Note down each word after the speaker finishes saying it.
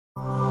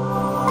ദൈവനാമത്തിന്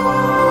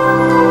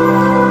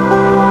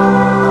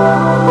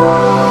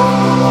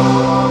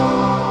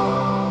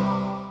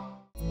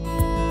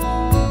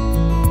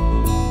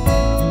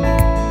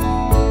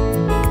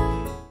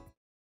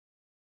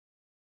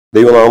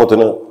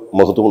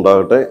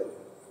മഹത്വമുണ്ടാകട്ടെ.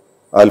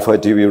 Alpha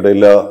T വിയുടെ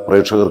എല്ലാ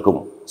പ്രേക്ഷകർക്കും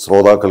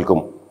ശ്രോതാക്കൾക്കും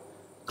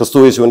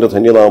ക്രിസ്തുയേശുവിൻ്റെ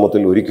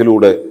ധന്യനാമത്തിൽ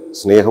ഒരിക്കലൂടെ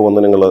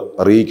സ്നേഹവന്ദനങ്ങൾ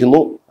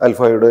അറിയിക്കുന്നു.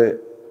 ആൽഫയുടെ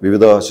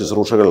വിവിധ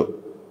ശുശ്രൂഷകൾ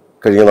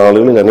കഴിഞ്ഞ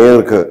നാളുകളിൽ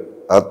അനേകർക്ക്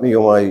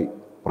ആത്മീയമായി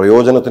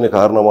പ്രയോജനത്തിന്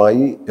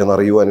കാരണമായി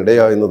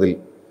എന്നറിയുവാനിടയായെന്നതിൽ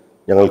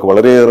ഞങ്ങൾക്ക്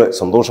വളരെയേറെ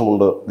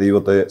സന്തോഷമുണ്ട്.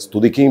 ദൈവത്തെ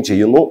സ്തുതിക്കുകയും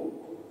ചെയ്യുന്നു.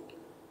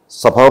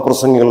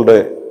 സഭാപ്രസംഗികളുടെ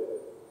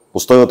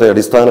പുസ്തകത്തെ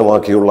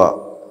അടിസ്ഥാനമാക്കിയുള്ള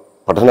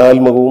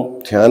പഠനാത്മകവും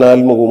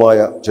ധ്യാനാത്മകവുമായ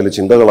ചില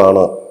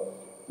ചിന്തകളാണ്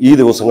ഈ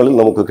ദിവസങ്ങളിൽ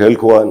നമുക്ക്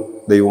കേൾക്കുവാൻ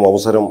ദൈവം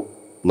അവസരം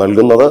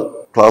നൽകുന്നത്.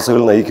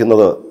 ക്ലാസ്സുകൾ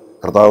നയിക്കുന്നത്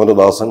കർത്താവിൻ്റെ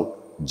ദാസൻ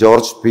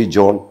ജോർജ് പി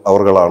ജോൺ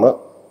അവർകളാണ്.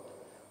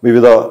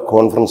 വിവിധ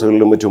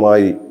കോൺഫറൻസുകളിലും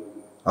മറ്റുമായി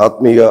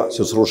ആത്മീയ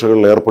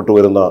ശുശ്രൂഷകളിൽ ഏർപ്പെട്ടു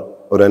വരുന്ന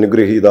ഒരു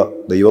അനുഗ്രഹീത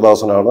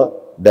ദൈവദാസനാണ്.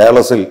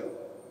 ഡാലസിൽ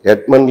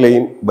എഡ്മൺ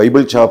ലെയിൻ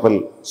ബൈബിൾ ചാപ്പൽ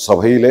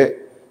സഭയിലെ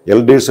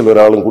എൽഡേഴ്സിൽ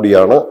ഒരാളും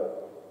കൂടിയാണ്.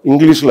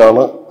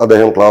 ഇംഗ്ലീഷിലാണ്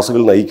അദ്ദേഹം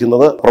ക്ലാസ്സുകൾ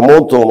നയിക്കുന്നത്.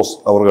 പ്രമോദ് തോമസ്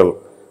അവർകൾ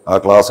ആ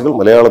ക്ലാസ്സുകൾ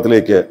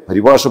മലയാളത്തിലേക്ക്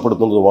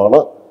പരിഭാഷപ്പെടുത്തുന്നതുമാണ്.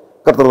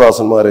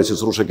 കർത്തൃദാസന്മാരെ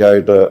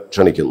ശുശ്രൂഷയ്ക്കായിട്ട്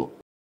ക്ഷണിക്കുന്നു.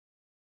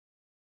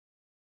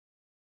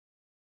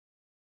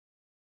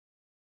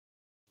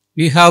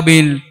 We have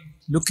been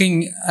looking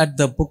at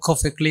the book of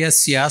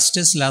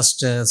Ecclesiastes. Last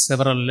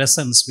several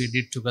lessons we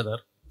did together.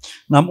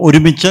 നാം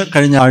ഒരുമിച്ച്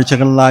കഴിഞ്ഞ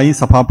ആഴ്ചകളിലായി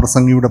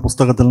സഭാപ്രസംഗിയുടെ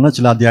പുസ്തകത്തിൽ നിന്ന്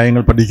ചില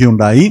അധ്യായങ്ങൾ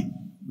പഠിക്കുകയുണ്ടായി.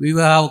 We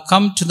have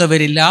come to the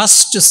very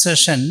last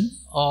session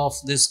of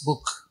this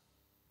book.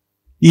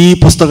 ഈ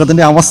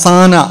പുസ്തകത്തിന്റെ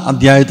അവസാന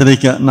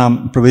അധ്യായത്തിലേക്ക് നാം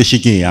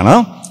പ്രവേശിക്കുകയാണ്.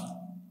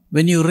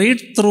 When you read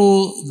through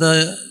the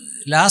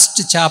last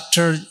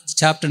chapter,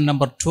 chapter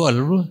number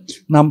 12,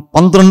 നാം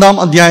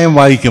 12-ാം അധ്യായം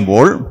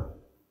വായിക്കുമ്പോൾ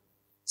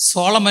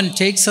Solomon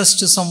takes us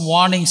to some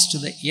warnings to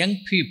the young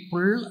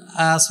people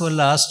as well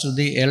as to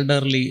the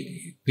elderly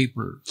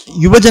people.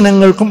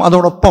 യുവജനങ്ങൾക്കും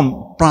അതോടൊപ്പം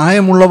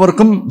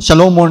പ്രായമുള്ളവർക്കും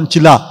ശലോമോൻ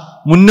ചില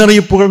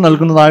മുന്നറിയിപ്പുകൾ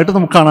നൽകുന്നതായിട്ട്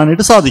നമുക്ക്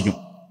കാണാനായിട്ട് സാധിക്കും.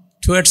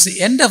 Towards the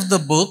end of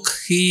the book,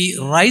 he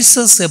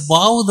rises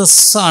above the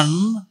sun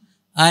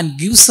and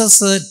gives us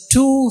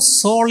two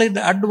solid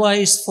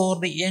advice for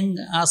the young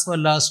as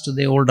well as to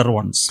the older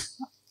ones.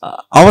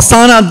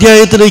 അവസാന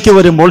അധ്യായത്തിലേക്ക്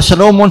വരുമ്പോൾ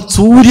ശലോമോൻ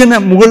സൂര്യന്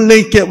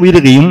മുകളിലേക്ക്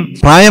ഉയരുകയും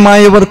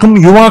പ്രായമായവർക്കും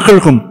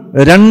യുവാക്കൾക്കും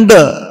രണ്ട്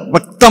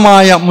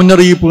വ്യക്തമായ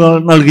മുന്നറിയിപ്പുകൾ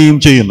നൽകുകയും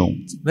ചെയ്യുന്നു.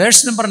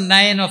 Verse number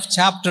 9 of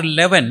chapter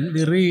 11,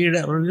 we read,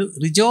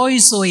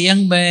 "Rejoice, O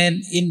young man,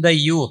 in the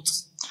youth."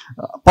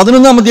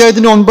 11-ാം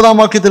അധ്യായത്തിന്റെ 9-ാം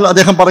വാക്യത്തിൽ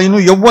അദ്ദേഹം പറയുന്നു,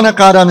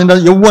 യൗവനക്കാരാ നിന്റെ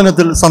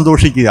യൗവനത്തിൽ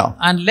സന്തോഷിക്കുക.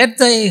 And let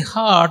thy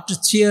heart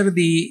cheer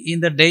thee in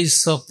the days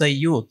of thy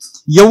youth.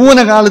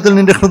 യൗവനകാലത്തിൽ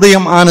നിന്റെ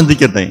ഹൃദയം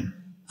ആനന്ദിക്കട്ടെ.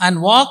 And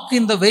walk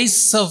in the ways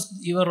of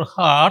your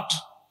heart.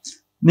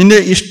 നിന്റെ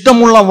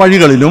ഇഷ്ടമുള്ള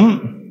വഴികളിലും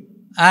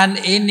and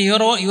in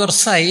your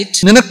sight.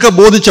 നിനക്ക്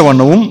ബോധിച്ച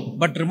വണ്ണവും.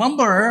 But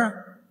remember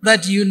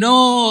that you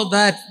know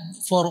that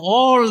for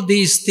all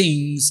these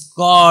things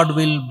God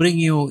will bring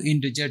you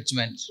into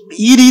judgment.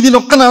 ഈ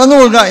രീതിയിലൊക്കെ നടന്നു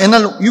കൊള്ളുക.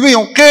 എന്നാൽ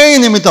ഇവയൊക്കെ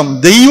നിമിത്തം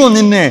ദൈവം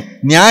നിന്നെ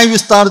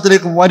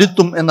ന്യായവിസ്താരത്തിലേക്ക്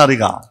വരുത്തും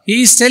എന്നറിയുക. He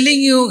is telling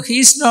you, he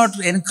is not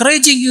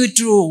encouraging you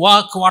to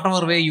walk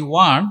whatever way you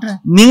want.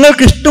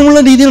 നിങ്ങൾക്ക് ഇഷ്ടമുള്ള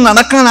രീതിയിൽ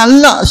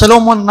നടക്കാനല്ല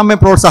ശലോമോൻ നമ്മെ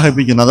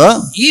പ്രോത്സാഹിപ്പിക്കുന്നത്.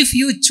 If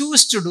you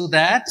choose to do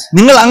that,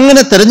 നിങ്ങൾ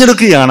അങ്ങനെ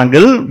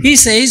തിരഞ്ഞെടുക്കുകയാണെങ്കിൽ, he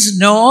says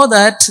know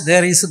that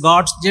there is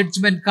God's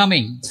judgment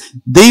coming.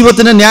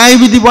 ദൈവത്തിന്റെ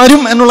ന്യായവിധി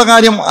വരും എന്നുള്ള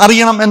കാര്യം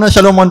അറിയണം എന്ന്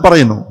ശലോമോൻ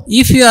പറയുന്നു.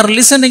 If you are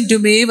listening to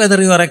me, whether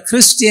you are a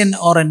Christian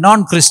or a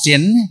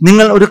non-Christian,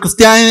 നിങ്ങൾ ഒരു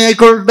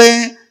ക്രിസ്ത്യാനിയായിക്കൊള്ളട്ടെ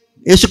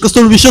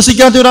യേശുക്രിസ്തുവിൽ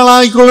വിശ്വസിക്കാത്ത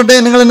ഒരാളായിക്കൊള്ളട്ടെ,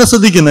 നിങ്ങൾ എന്നെ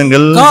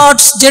ശ്രദ്ധിക്കുന്നെങ്കിൽ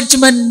God's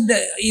judgment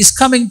is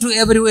coming to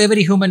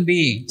every human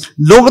being.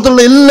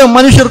 ലോകത്തുള്ള എല്ലാ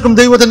മനുഷ്യർക്കും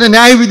ദൈവത്തിന്റെ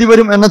ന്യായവിധി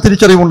വരും എന്ന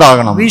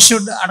തിരിച്ചറിവുണ്ടാകണം. We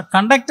should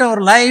conduct our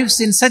lives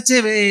in such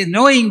a way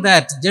knowing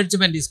that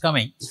judgment is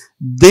coming.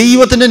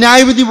 ദൈവത്തിന്റെ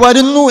ന്യായവിധി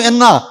വരുന്നു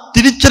എന്ന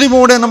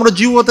തിരിച്ചറിവോടെ നമ്മുടെ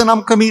ജീവിതത്തെ നാം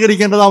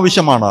ക്രമീകരിക്കേണ്ടത്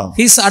ആവശ്യമാണ്.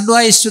 His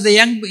advice to the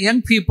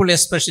young people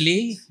especially,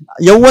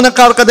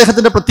 യൗവനക്കാർക്ക്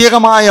അദ്ദേഹത്തിന്റെ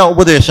പ്രത്യേകമായ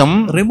ഉപദേശം,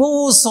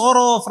 remove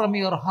sorrow from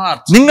your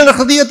heart. നിങ്ങളുടെ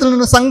ഹൃദയത്തിൽ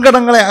നിന്ന്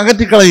സങ്കടങ്ങളെ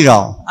അകറ്റിക്കളയുക.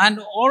 And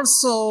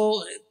also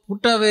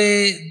put away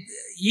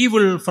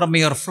evil from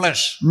your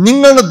flesh.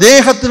 നിങ്ങളുടെ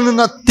ദേഹത്തിൽ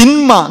നിന്ന്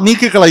തിന്മ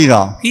നീക്കിക്കളയുക.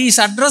 He is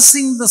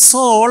addressing the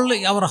soul,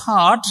 our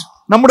heart.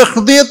 നമ്മുടെ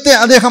ഹൃദയത്തെ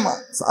അദ്ദേഹം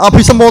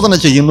അഭിസംബോധന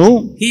ചെയ്യുന്നു.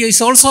 He is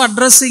also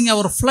addressing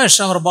our flesh,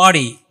 our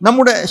body.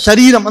 നമ്മുടെ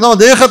ശരീരം അഥവാ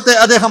ദേഹത്തെ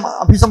അദ്ദേഹം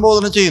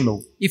അഭിസംബോധന ചെയ്യുന്നു.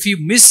 If you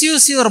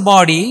misuse your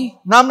body,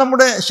 നാം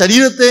നമ്മുടെ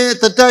ശരീരത്തെ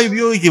തെറ്റായി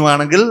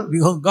ഉപയോഗിക്കുകയാണെങ്കിൽ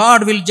God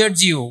will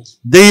judge you.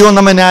 ദൈവം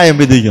നമ്മെ ന്യായം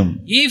വിധിക്കും.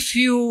 If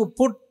you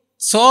put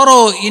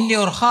sorrow in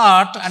your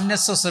heart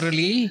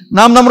unnecessarily,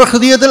 നാം നമ്മുടെ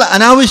ഹൃദയത്തിൽ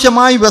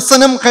അനാവശ്യമായി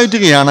വ്യസനം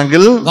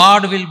കയറ്റുകയാണെങ്കിൽ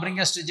God will bring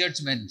us to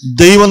judgment.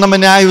 ദൈവം നമ്മെ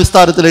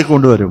ന്യായവിസ്താരത്തിലേക്ക്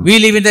കൊണ്ടുവരും. We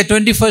live in the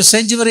 21st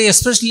century,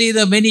 especially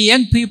the many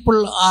young people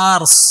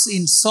are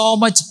in so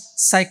much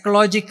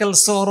psychological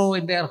sorrow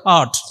in their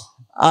heart.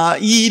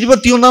 ഈ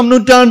 21-ാം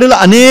നൂറ്റാണ്ടിൽ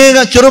അനേക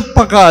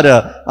ചെറുപ്പക്കാര്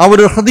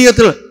അവരുടെ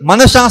ഹൃദയത്തിൽ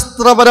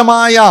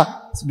മനഃശാസ്ത്രപരമായ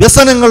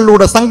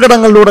വ്യസനങ്ങളിലൂടെ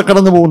സങ്കടങ്ങളിലൂടെ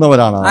കടന്നു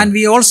പോകുന്നവരാണ്. And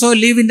we also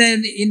live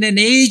in an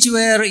age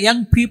where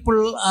young people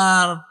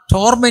are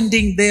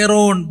tormenting their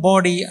own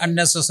body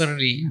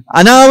unnecessarily.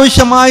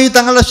 അനാവശ്യമായി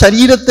തങ്ങളുടെ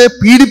ശരീരത്തെ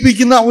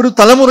പീഡിപ്പിക്കുന്ന ഒരു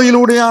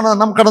തലമുറയിലൂടെയാണ്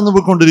നാം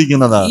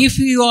കടന്നുപോയിക്കൊണ്ടിരിക്കുന്നത്. If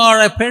you are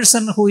a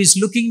person who is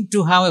looking to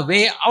have a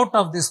way out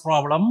of this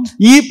problem,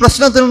 ഈ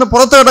പ്രശ്നത്തിൽ നിന്ന്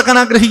പുറത്തു കടക്കാൻ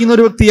ആഗ്രഹിക്കുന്ന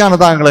ഒരു വ്യക്തിയാണ്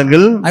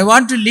താങ്കളെങ്കിൽ, I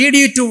want to lead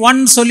you to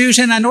one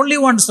solution and only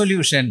one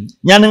solution.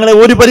 ഞാൻ നിങ്ങളെ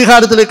ഒരു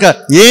പരിഹാരത്തിലേക്ക്,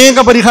 ഏക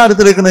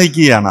പരിഹാരത്തിലേക്ക്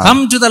നയിക്കുകയാണ്.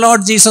 Come to the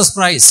Lord Jesus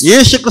Christ.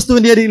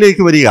 യേശുക്രിസ്തുവിന്റെ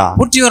അരികിലേക്ക് വരിക.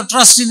 Put your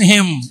trust in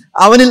Him.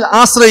 അവനിൽ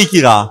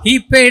ആശ്രയിക്കുക. He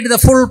paid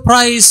the full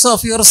price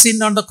of your sin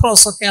on the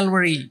cross of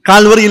Calvary.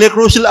 കാൽവറിയിലെ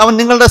ക്രൂശിൽ അവൻ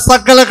നിങ്ങളുടെ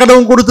സകല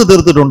കടവും കൊടുത്തു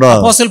തീർത്തിട്ടുണ്ട്.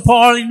 Apostle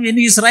Paul in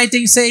his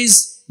writing says,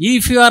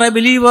 if you are a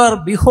believer,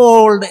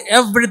 behold,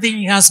 everything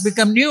has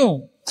become new.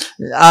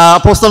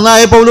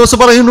 അപ്പോസ്തലനായ പൗലോസ്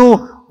പറയുന്നു,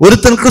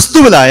 ഒരുത്തൻ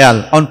ക്രിസ്തുവിലായാൽ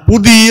അവൻ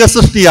പുതിയ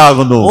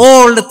സൃഷ്ടിയാകുന്നു.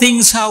 Old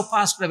things have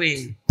passed away.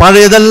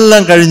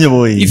 പഴയതെല്ലാം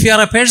കഴിഞ്ഞുപോയി. If you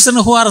are a person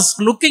who are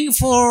looking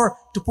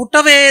to put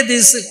away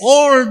this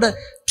old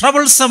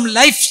troublesome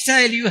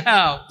lifestyle you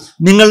have,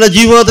 നിങ്ങളുടെ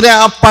ജീവിതത്തിലെ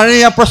ആ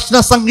പഴയ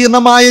പ്രശ്ന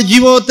സങ്കീർണമായ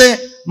ജീവിതത്തെ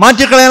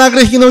മാറ്റിക്കളയാൻ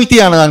ആഗ്രഹിക്കുന്ന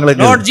വ്യക്തിയാണ് താങ്കൾ.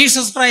 Lord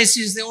Jesus Christ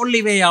is the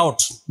only way out.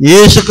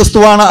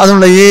 യേശുക്രിസ്തുവാണ്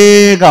അതിനുള്ള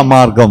ഏക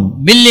മാർഗം.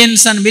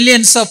 Millions and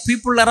millions of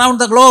people around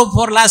the globe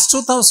for last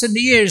 2000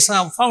 years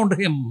have found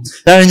Him.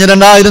 കഴിഞ്ഞ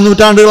 2000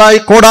 നൂറ്റാണ്ടുകളായി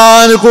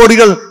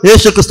കോടാനുകോടികൾ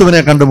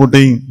യേശുക്രിസ്തുവിനെ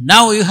കണ്ടുമുട്ടി.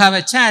 Now you have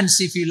a chance,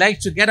 if you like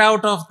to get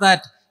out of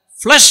that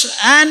flesh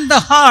and the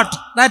heart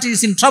that is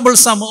in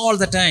troublesome all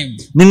the time.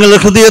 നിങ്ങളുടെ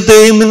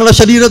ഹൃദയത്തെയും നിങ്ങളുടെ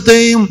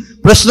ശരീരത്തെയും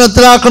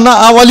പ്രശ്നത്തിലാക്കുന്ന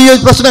ആ വലിയ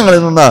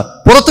പ്രശ്നങ്ങളിൽ നിന്ന്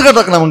പുറത്തു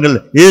കടക്കണമെങ്കിൽ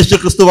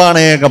യേശുക്രിസ്തുവാണ്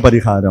ഏക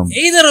പരിഹാരം.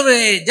 Either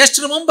way, just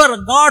remember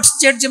God's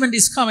judgment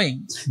is coming.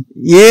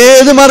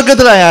 ഏത്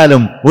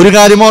മാർഗത്തിലായാലും ഒരു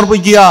കാര്യം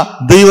ഓർമ്മിക്കുക,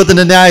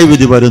 ദൈവത്തിന്റെ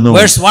ന്യായവിധി വരുന്നു.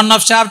 Verse 1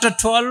 of chapter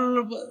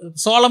 12,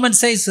 Solomon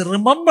says,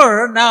 remember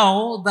now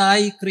thy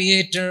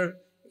creator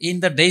in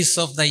the days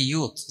of thy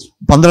youth.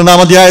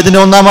 12-ാം അധ്യായത്തിന്റെ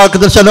 1-ാം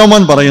വാക്യത്തിൽ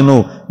ശലോമോൻ പറയുന്നു,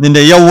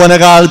 നിന്റെ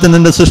യൗവനകാലത്ത്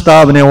നിന്റെ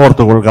സൃഷ്ടാവിനെ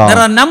ഓർത്തുകൊള്ളുക.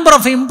 There are a number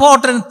of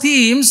important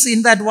themes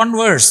in that one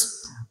verse.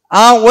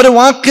 ആ ഒരു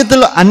വാക്യത്തിൽ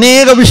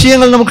അനേക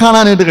വിഷയങ്ങൾ നമുക്ക്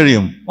കാണാനായിട്ട്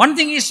കഴിയും. One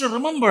thing is to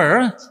remember.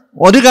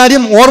 ഒരു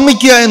കാര്യം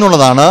ഓർമ്മിക്കുക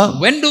എന്നുള്ളതാണ്.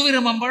 When do we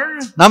remember?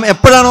 നാം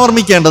എപ്പോഴാണ്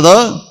ഓർമ്മിക്കേണ്ടത്?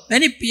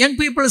 Many young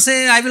people say,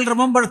 I will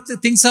remember the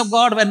things of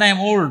God when I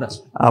am old.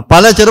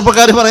 പല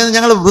ചെറുപ്പക്കാർ പറയുന്നത്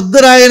ഞങ്ങൾ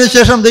വൃദ്ധരായതിനു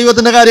ശേഷം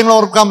ദൈവത്തിന്റെ കാര്യങ്ങൾ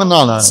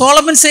ഓർക്കാമെന്നാണ്.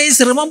 Solomon says,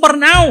 remember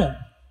now.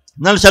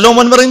 എന്നാൽ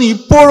ശലോമോൻ പറയുന്നു,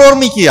 ഇപ്പോൾ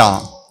ഓർമ്മിക്കുക.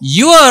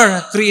 Your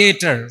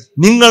creator.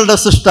 നിങ്ങളുടെ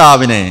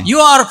സൃഷ്ടാവിനെ. You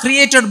are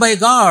created by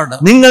God.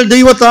 നിങ്ങൾ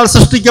ദൈവത്താൽ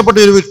സൃഷ്ടിക്കപ്പെട്ട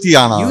ഒരു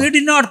വ്യക്തിയാണ്. You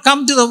did not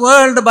come to the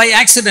world by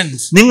accident.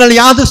 നിങ്ങൾ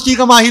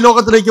യാദൃശ്ചികമായി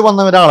ലോകത്തിലേക്ക്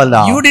വന്ന ഒരാളല്ല.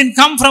 You didn't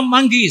come from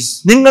monkeys.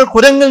 നിങ്ങൾ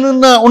കുരങ്ങിൽ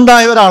നിന്ന്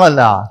ഉണ്ടായ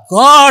ഒരാളല്ല.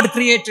 God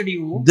created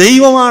you.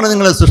 ദൈവമാണ്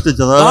നിങ്ങളെ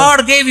സൃഷ്ടിച്ചത്.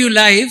 God gave you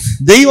life.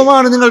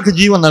 ദൈവമാണ് നിങ്ങൾക്ക്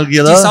ജീവൻ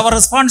നൽകിയത്. It is our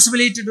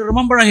responsibility to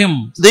remember Him.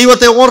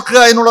 ദൈവത്തെ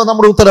ഓർക്കുക എന്നുള്ളത്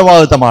നമ്മുടെ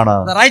ഉത്തരവാദിത്തമാണ്.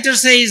 The writer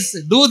says,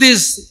 do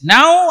this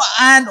now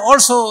and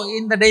also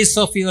in the days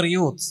of your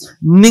youth.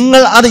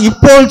 നിങ്ങൾ അത്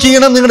ഇപ്പോൾ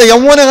ചെയ്യണം, നിങ്ങളുടെ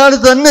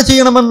യൗവനകാലത്ത് തന്നെ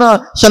ചെയ്യണമെന്ന്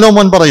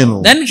ശലോമോൻ പറയുന്നു.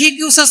 Then he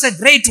gives us a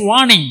great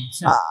warning.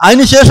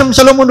 അതിനുശേഷം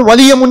ശലോമോൻ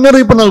വലിയ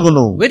മുന്നറിയിപ്പ്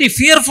നൽകുന്നു. Very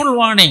fearful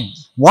warning.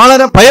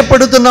 വളരെ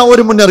ഭയപ്പെടുത്തുന്ന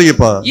ഒരു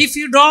മുന്നറിയിപ്പ്. If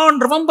you don't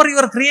remember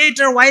your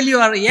creator while you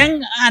are young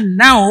and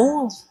now,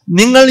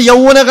 നിങ്ങൾ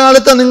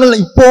യൗവനകാലത്ത് നിങ്ങൾ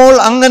ഇപ്പോൾ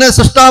അങ്ങനെ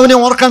സൃഷ്ടാവിനെ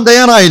ഓർക്കാൻ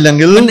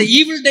തയ്യാറായില്ലെങ്കിൽ, when the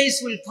evil days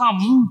will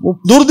come,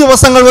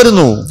 ദുർദിവസങ്ങൾ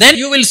വരുന്നു, then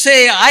you will say,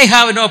 I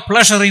have no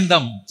pleasure in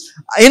them.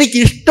 എനിക്ക്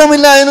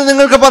ഇഷ്ടമില്ല എന്ന്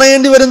നിങ്ങൾക്ക്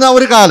പറയേണ്ടി വരുന്ന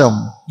ഒരു കാലം.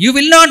 You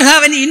will not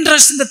have any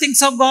interest in the things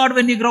of God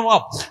when you grow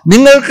up.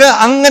 നിങ്ങൾക്ക്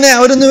അങ്ങനെ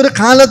വരുന്ന ഒരു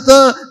കാലത്ത്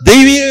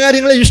ദൈവിക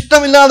കാര്യങ്ങളെ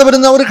ഇഷ്ടമില്ലാതെ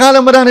വരുന്ന ഒരു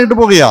കാലം വരാനായിട്ട്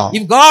പോകുക.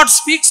 If God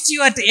speaks to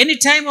you at any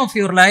time of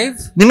your life,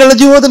 നിങ്ങളുടെ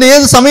ജീവിതത്തിൽ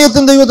ഏത്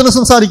സമയത്തും ദൈവത്തിന്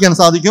സംസാരിക്കാൻ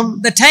സാധിക്കും.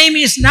 the time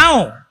is now.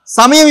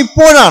 സമയം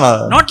ഇപ്പോഴാണ്,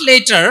 not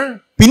later.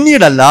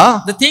 പിന്നീടല്ല.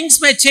 The things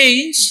may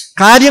change.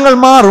 കാര്യങ്ങൾ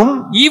മാറും.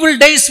 Evil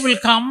days will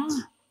come.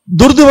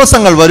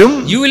 ദുർദിവസങ്ങൾ വരും.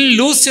 You will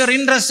lose your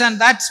interest, and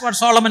that's what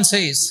Solomon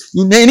says.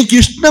 എനിക്ക്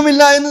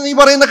ഇഷ്ടമില്ല എന്ന് നീ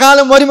പറയുന്ന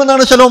കാലം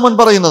വരുമെന്നാണ് ശലോമോൻ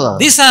പറയുന്നത്.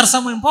 These are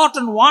some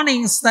important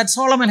warnings that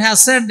Solomon has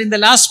said in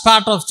the last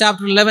part of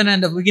chapter 11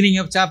 and the beginning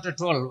of chapter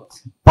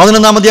 12.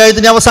 11-ാം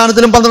അധ്യായത്തിന്റെ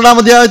അവസാനത്തിലും 12-ാം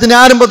അധ്യായത്തിന്റെ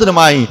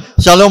ആരംഭത്തിലുമായി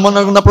ശലോമോൻ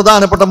നൽകുന്ന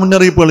പ്രധാനപ്പെട്ട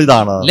മുന്നറിയിപ്പുകൾ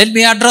ഇതാണ്. Let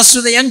me address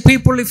to the young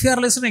people if you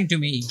are listening to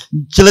me.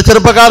 ചില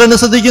ചെറുപ്പക്കാരനെ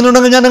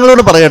ശ്രദ്ധിക്കുന്നുണ്ടെങ്കിൽ ഞാൻ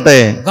നിങ്ങളോട് പറയട്ടെ.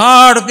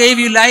 God gave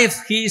you life.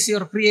 He is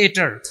your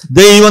creator.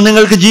 ദൈവം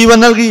നിങ്ങൾക്ക് ജീവൻ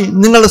നൽകി.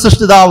 നിങ്ങളുടെ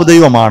സൃഷ്ടിതാവ്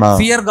ദൈവമാണ്.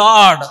 Fear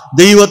God.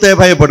 ദൈവത്തെ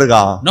ഭയപ്പെടുക.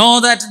 Know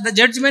that the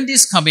judgment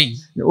is coming.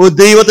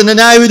 ദൈവത്തിന്റെ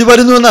ന്യായവിധി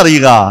വരുന്നു എന്ന്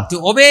അറിയുക. To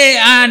obey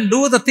and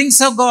do the things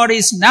of God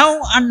is now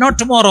and not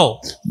tomorrow.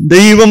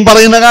 ദൈവം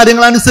പറയുന്ന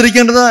കാര്യങ്ങൾ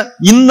അനുസരിക്കേണ്ടത്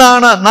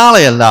ഇന്നാണ്,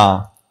 നാളെയല്ല.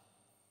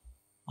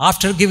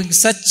 After giving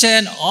such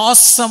an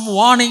awesome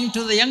warning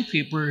to the young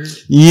people,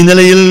 ഈ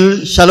നിലയിൽ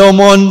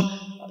ശലോമോൻ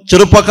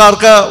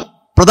ചെറുപ്പക്കാർക്ക്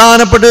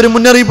പ്രധാനപ്പെട്ട ഒരു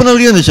മുന്നറിയിപ്പ്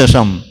നൽകിയതിനു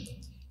ശേഷം,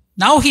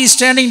 now he is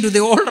turning to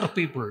the older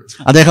people.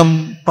 അദ്ദേഹം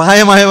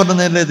പ്രായമായവരുടെ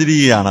നേരെ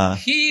തിരിയുകയാണ്.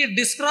 He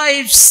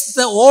describes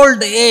the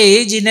old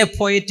age in a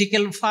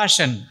poetical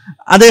fashion.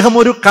 അദ്ദേഹം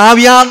ഒരു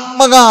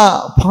കാവ്യാത്മക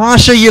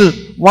ഭാഷയിൽ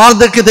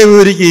വാർദ്ധക്യത്തെ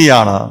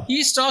വിവരിക്കുകയാണ്. He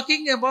is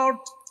talking about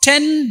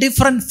 10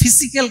 different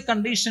physical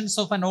conditions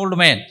of an old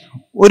man.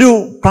 ഒരു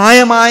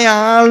പ്രായമായ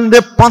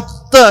ആളിന്റെ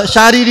 10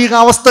 ശാരീരിക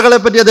അവസ്ഥകളെ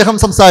പറ്റി അദ്ദേഹം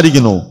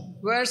സംസാരിക്കുന്നു.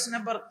 Verse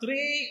number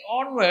 3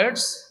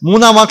 onwards,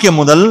 3-ാം വാക്യം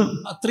മുതൽ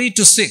 3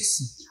 to 6.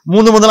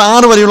 3 മുതൽ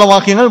 6 വരെയുള്ള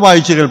വാക്യങ്ങൾ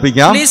വായിച്ചു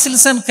കേൾപ്പിക്കാം. Please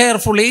listen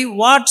carefully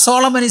what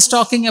Solomon is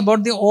talking about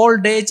the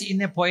old age in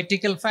a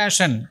poetical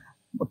fashion.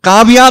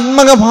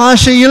 കാവ്യാത്മക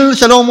ഭാഷയിൽ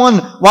ശലോമോൻ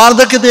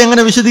വാർദ്ധക്യത്തെ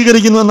എങ്ങനെ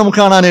വിശദീകരിക്കുന്നു എന്ന് നമുക്ക്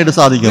കാണാനായിട്ട്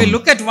സാധിക്കും. We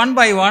look at one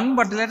by one,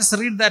 but let us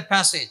read that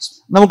passage.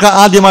 നമുക്ക്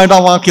ആദ്യമായിട്ട് ആ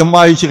വാക്യം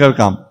വായിച്ചു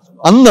കേൾക്കാം.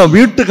 അന്ന്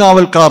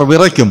വീട്ടുകാവൽക്കാർ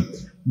വിറയ്ക്കും,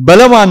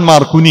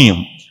 ബലവാന്മാർ കുനിയും,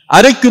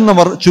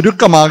 അരയ്ക്കുന്നവർ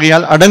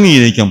ചുരുക്കമാകിയാൽ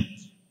അടങ്ങിയിരിക്കും,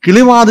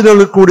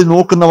 കിളിവാതിലുകളിൽ കൂടി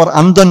നോക്കുന്നവർ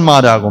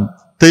അന്ധന്മാരാകും,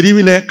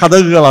 തെരുവിലെ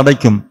കതകുകൾ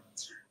അടയ്ക്കും,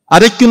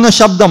 അരയ്ക്കുന്ന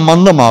ശബ്ദം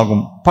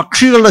മന്ദമാകും,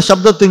 പക്ഷികളുടെ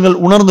ശബ്ദത്തിങ്കൽ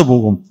ഉണർന്നു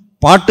പോകും,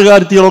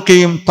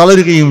 പാട്ടുകാരുത്തികളൊക്കെയും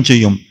തളരുകയും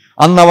ചെയ്യും.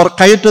 അന്നവർ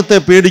കയറ്റത്തെ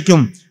പേടിക്കും,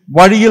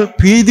 വഴിയിൽ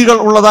ഭീതികൾ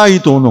ഉള്ളതായി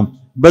തോന്നും,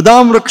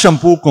 ബദാം വൃക്ഷം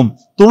പൂക്കും,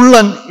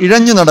 തുള്ളൻ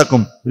ഇഴഞ്ഞു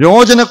നടക്കും,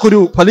 രോചനക്കുരു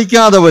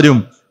ഫലിക്കാതെ വരും,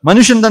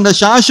 മനുഷ്യൻ തന്റെ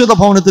ശാശ്വത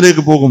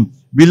ഭവനത്തിലേക്ക് പോകും,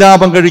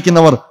 വിലാപം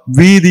കഴിക്കുന്നവർ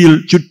വീതിയിൽ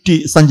ചുറ്റി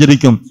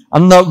സഞ്ചരിക്കും.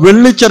 അന്ന്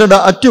വെള്ളിച്ചരട്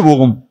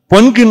അറ്റുപോകും,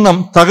 പൊൻകിണ്ണം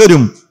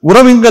തകരും,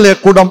 ഉറവിങ്കലെ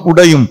കുടം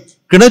ഉടയും,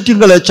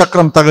 കിണറ്റുകളെ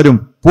ചക്രം തകരും,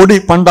 പൊടി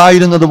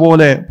പണ്ടായിരുന്നത്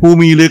പോലെ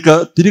ഭൂമിയിലേക്ക്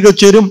തിരികെ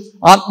ചേരും,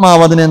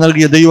 ആത്മാവ് അതിനെ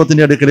നൽകിയ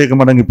ദൈവത്തിന്റെ അടുക്കലേക്ക്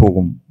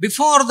മടങ്ങിപ്പോകും.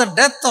 Before the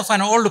death of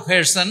an old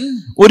person,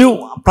 ഒരു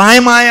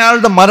പ്രായമായ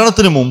ആളുടെ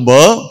മരണത്തിന് മുമ്പ്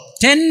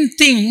 10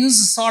 things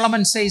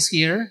Solomon says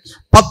here.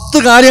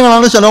 10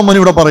 കാര്യങ്ങളാണ് ശലോമോൻ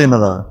ഇവിടെ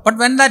പറയുന്നത്. But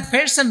when that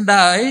person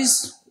dies,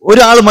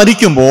 ഒരാൾ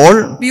മരിക്കുമ്പോൾ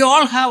we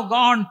all have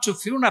gone to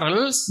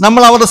funerals.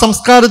 നമ്മൾ അവരുടെ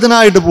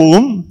സംസ്കാരത്തിനായിട്ട്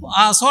പോകും.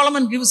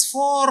 Solomon gives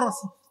 4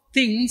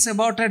 things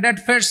about a dead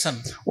person.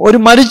 ഒരു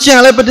മരിച്ച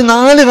ആളെ പറ്റി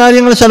 4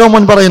 കാര്യങ്ങൾ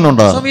ശലോമോൻ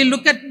പറയുന്നുണ്ട്. So we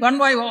look at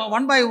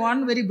one by one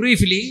very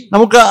briefly.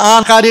 നമുക്ക് ആ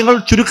കാര്യങ്ങൾ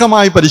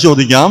ചുരുക്കമായി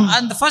പരിശോധിക്കാം.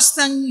 And the first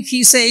thing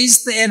he says,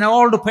 an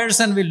old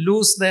person will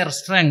lose their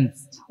strength.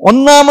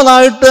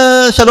 ഒന്നാമതായിട്ട്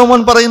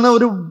ശലോമോൻ പറയുന്ന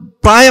ഒരു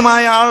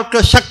പ്രായമായ ആൾക്ക്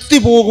ശക്തി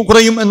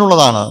കുറയും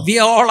എന്നുള്ളതാണ്. We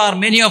all are,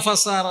 many of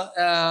us are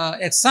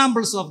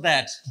examples of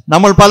that.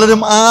 നമ്മൾ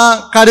പലരും ആ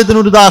കാര്യത്തിന്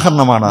ഒരു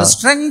ഉദാഹരണമാണ്. The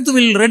strength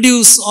will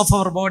reduce of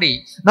our body.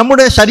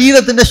 നമ്മുടെ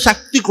ശരീരത്തിന്റെ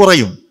ശക്തി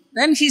കുറയും.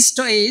 Then he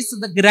says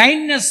the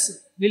grindness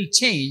will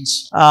change.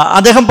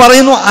 അദ്ദേഹം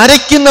പറയുന്നു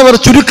അരയ്ക്കുന്നവർ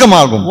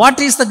ചുരുക്കമാകും. What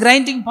is the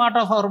grinding part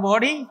of our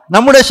body?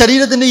 നമ്മുടെ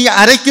ശരീരത്തിന്റെ ഈ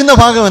അരയ്ക്കുന്ന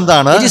ഭാഗം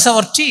എന്താണ്? It is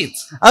our teeth.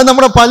 അത്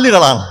നമ്മുടെ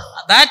പല്ലുകളാണ്.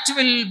 That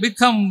will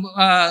become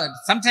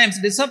sometimes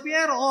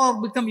disappear or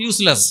become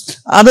useless.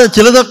 അത്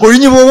ചിലത്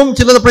കൊഴിഞ്ഞു പോകും,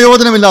 ചിലത്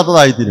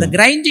പ്രയോജനമില്ലാത്തതായി തീരും. The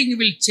grinding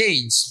will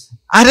change.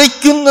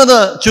 അരയ്ക്കുന്നത്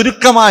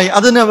ചുരുക്കമായി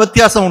അതിന്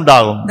വ്യത്യാസം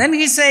ഉണ്ടാകും. Then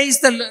he says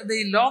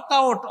the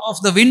lockout of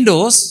the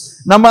windows.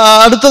 നമ്മൾ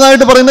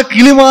അടുത്തതായിട്ട് പറയുന്ന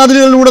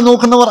കിളിവാതിലുകളിലൂടെ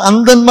നോക്കുന്നവർ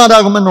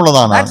അന്ധന്മാരാകും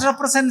എന്നുള്ളതാണ്. That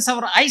represents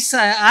our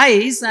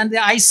eyes and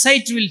the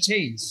eyesight will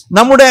change.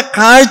 നമ്മുടെ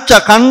കാഴ്ച,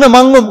 കണ്ണ്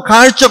മങ്ങും,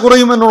 കാഴ്ച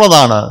കുറയും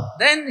എന്നുള്ളതാണ്.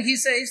 Then he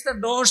says the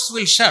doors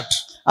will shut.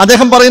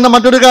 അദ്ദേഹം പറയുന്ന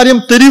മറ്റൊരു കാര്യം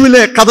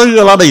തെരുവിലെ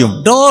കതകുകൾ അടയും.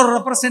 Door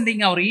representing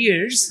our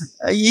ears.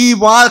 ഈ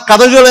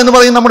കതകുകൾ എന്ന്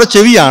പറയുന്നത് നമ്മുടെ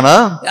ചെവിയാണ്.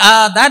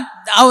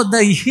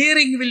 The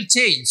hearing will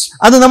change.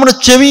 അത് നമ്മുടെ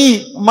ചെവി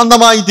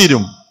മന്ദമായി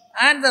തീരും.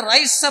 And the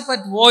rise up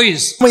at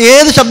voice.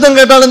 ഏത് ശബ്ദം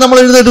കേട്ടാലും നമ്മൾ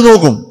എഴുന്നേറ്റ്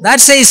നോക്കും.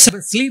 That says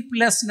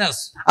sleeplessness.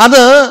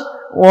 അത്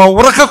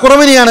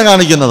ഉറക്കക്കുറവിനെയാണ്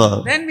കാണിക്കുന്നത്.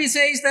 Then we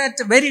says that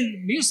very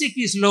music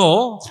is low.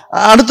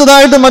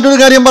 അടുത്തതായിട്ട് മറ്റൊരു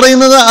കാര്യം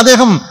പറയുന്നത്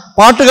അദ്ദേഹം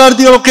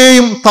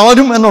പാട്ടുകാരുത്തികളൊക്കെയും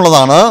തളരും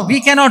എന്നുള്ളതാണ്. We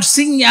cannot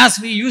sing as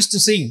we used to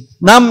sing.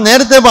 നാം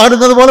നേരത്തെ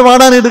പാടുന്നത് പോലെ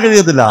പാടാനായിട്ട്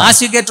കഴിയത്തില്ല. As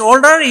you get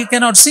older, you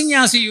cannot sing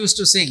as you used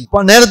to sing.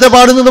 നേരത്തെ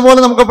പാടുന്നത് പോലെ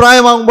നമുക്ക്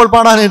പ്രായമാകുമ്പോൾ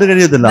പാടാനായിട്ട്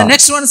കഴിയത്തില്ല. The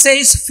next one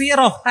says fear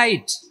of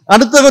height.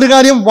 അടുത്ത ഒരു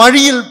കാര്യം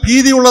വഴിയിൽ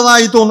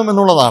ഭീതിയുള്ളതായി തോന്നും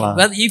എന്നുള്ളതാണ്.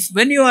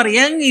 When you are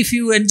young, if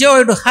you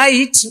enjoyed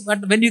height, but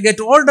when you get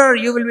older,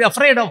 you will be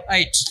afraid of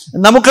height.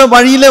 നമുക്ക്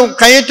വഴിയിലെ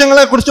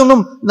കയറ്റങ്ങളെ കുറിച്ചൊന്നും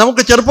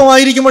നമുക്ക്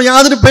ചെറുപ്പമായിരിക്കുമ്പോൾ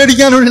യാതൊരു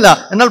പേടിക്കാനുമില്ല.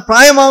 എന്നാൽ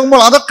പ്രായമാകുമ്പോൾ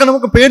അതൊക്കെ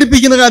നമുക്ക്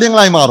പേടിപ്പിക്കുന്ന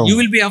കാര്യങ്ങളായി മാറും. You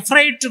will be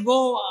afraid to go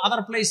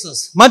other places.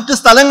 മറ്റ്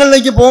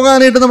സ്ഥലങ്ങളിലേക്ക്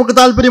പോകാനായിട്ട് നമുക്ക്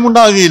താല്പര്യം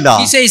ഉണ്ടാകുകയില്ല.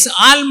 He says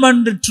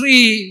almond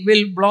tree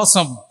will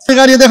blossom.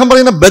 കാര്യം അദ്ദേഹം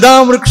പറയുന്ന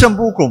ബദാം വൃക്ഷം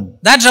പൂക്കും.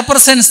 That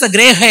represents the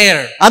gray hair.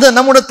 അത്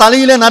നമ്മുടെ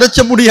തലയിലെ നരച്ച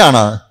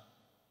മുടിയാണ്.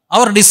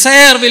 Our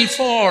desire will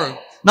fall.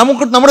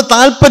 നമ്മുടെ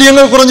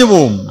താല്പര്യങ്ങൾ കുറഞ്ഞു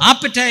പോകും.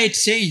 Appetite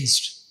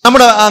changed.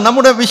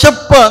 നമ്മുടെ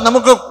വിശപ്പ്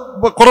നമുക്ക്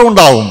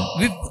കുറവുണ്ടാവും.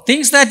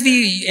 Things that we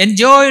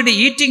enjoyed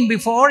eating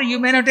before, you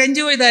may not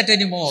enjoy that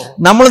anymore.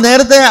 നമ്മൾ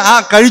നേരത്തെ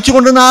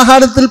കഴിച്ചുകൊണ്ടിരുന്ന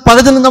ആഹാരത്തിൽ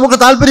പലതിനും നമുക്ക്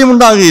താല്പര്യം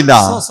ഉണ്ടാകുകയില്ല.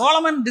 So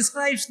Solomon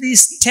describes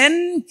these 10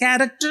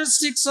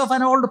 characteristics of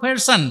an old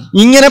person.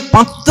 ഇങ്ങനെ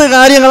 10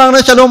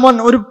 കാര്യങ്ങളാണ് ശലോമോൻ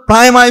ഒരു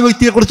പ്രായമായ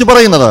വ്യക്തിയെ കുറിച്ച്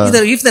പറയുന്നത്.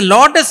 If the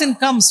Lord doesn't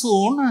come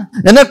soon,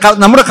 എന്നാൽ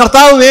നമ്മുടെ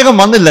കർത്താവ് വേഗം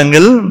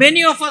വന്നില്ലെങ്കിൽ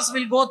many of us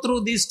will go through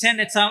these 10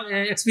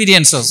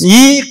 experiences.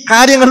 ഈ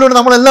കാര്യങ്ങളിലൂടെ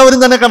നമ്മൾ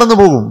എല്ലാവരും തന്നെ കടന്നു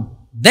പോകും.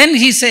 Then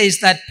he says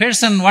that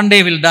person one day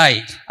will die.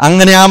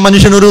 അങ്ങനെ ആ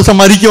മനുഷ്യൻ ഒരു ദിവസം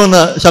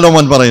മരിക്കുമെന്ന്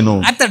ശലോമോൻ പറയുന്നു.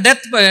 At the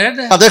deathbed,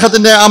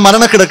 അദ്ദേഹത്തിന്റെ ആ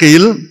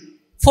മരണക്കിടക്കയിൽ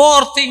 4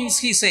 things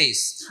he says.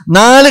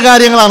 4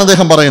 കാര്യങ്ങളാണ്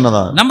അദ്ദേഹം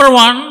പറയുന്നത്. Number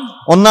 1,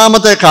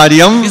 ഒന്നാമത്തെ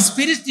കാര്യം, his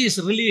spirit is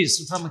released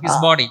from his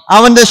body.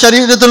 അവന്റെ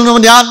ശരീരത്തിൽ നിന്ന്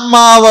അവന്റെ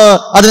ആത്മാവ്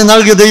അതിന്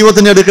നൽകിയ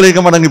ദൈവത്തിന്റെ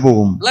അടുക്കലേക്ക്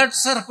മടങ്ങിപ്പോകും. Blood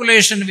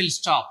circulation will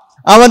stop.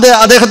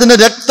 അദ്ദേഹത്തിന്റെ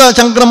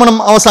രക്തചംക്രമണം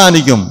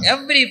അവസാനിക്കും.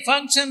 Every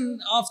function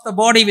of the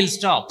body will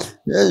stop.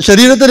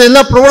 ശരീരത്തിലെ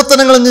എല്ലാ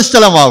പ്രവർത്തനങ്ങളും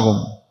നിശ്ചലമാകും.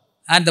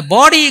 And the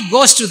body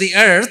goes to the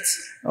earth.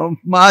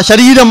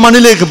 ശരീരം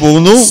മണ്ണിലേക്ക്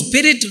പോകുന്നു.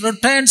 Spirit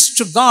returns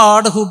to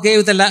God who gave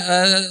the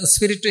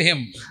spirit to him.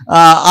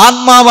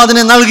 ആത്മാവ്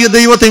അതിനെ നൽകിയ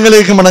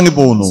ദൈവത്തിലേക്ക് മടങ്ങി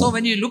പോകുന്നു. So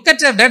when you look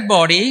at a dead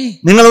body,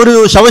 നിങ്ങൾ ഒരു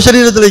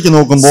ശവശരീരത്തിലേക്ക്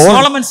നോക്കുമ്പോൾ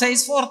Solomon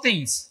says 4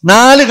 things.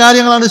 4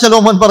 കാര്യങ്ങളാണ്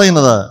ശലോമോൻ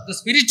പറയുന്നത്. The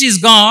spirit is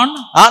gone.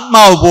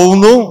 ആത്മാവ്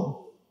പോകുന്നു.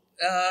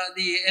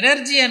 The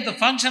energy and the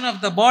function of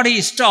the body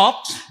is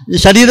stopped.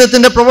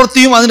 ശരീരത്തിന്റെ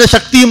പ്രവൃത്തിയും അതിന്റെ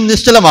ശക്തിയും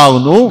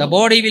നിശ്ചലമാകുന്നു. The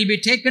body will be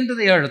taken to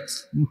the earth.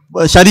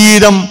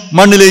 ശരീരം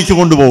മണ്ണിലേക്ക്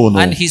കൊണ്ടുപോകുന്നു.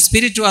 And his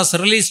spirit was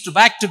released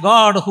back to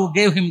God who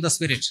gave him the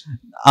spirit.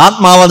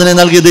 ആത്മാവ് അതിനെ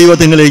നൽകിയ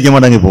ദൈവത്തിലേക്ക്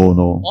മടങ്ങി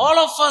പോകുന്നു. All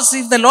of us,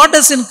 if the Lord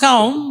doesn't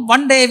come,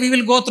 one day we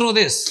will go through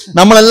this.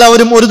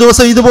 നമ്മളെല്ലാവരും ഒരു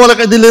ദിവസം ഇതുപോലെ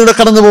ഇതിലൂടെ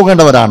കടന്നു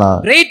പോകേണ്ടവരാണ്.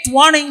 Great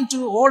warning to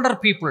older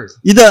people.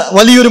 ഇത്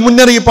വലിയൊരു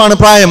മുന്നറിയിപ്പാണ്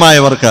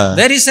പ്രായമായവർക്ക്.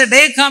 There is a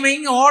day coming,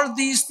 all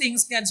these things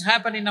can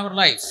happen in our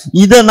life.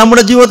 ഇത്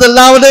നമ്മുടെ ജീവിതത്തിൽ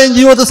എല്ലാവരുടെയും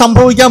ജീവിതത്തിൽ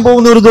സംഭവിക്കാൻ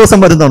പോകുന്ന ഒരു ദിവസം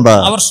വരുന്നുണ്ട്.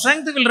 Our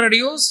strength will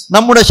reduce.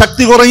 നമ്മുടെ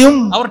ശക്തി കുറയും.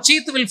 Our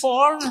teeth will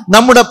fall.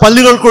 നമ്മുടെ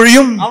പല്ലുകൾ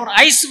കൊഴിയും. Our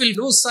eyes will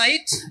lose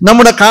sight.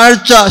 നമ്മുടെ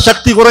കാഴ്ച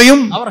ശക്തി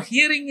കുറയും. Our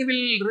hearing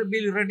will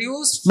be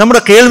reduced.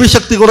 നമ്മുടെ കേൾവി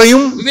ശക്തി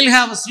കുറയും. We will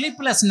have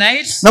sleepless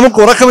nights.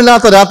 നമുക്ക്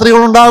ഉറക്കമില്ലാത്ത രാത്രികൾ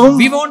ഉണ്ടാകും.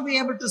 We won't be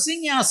able to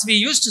sing as we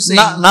used to sing.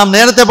 നാം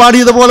നേരത്തെ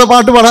പാടിയതുപോലെ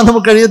പാട്ട് പാടാൻ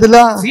നമുക്ക് കഴിയത്തില്ല.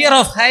 Fear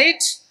of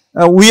height.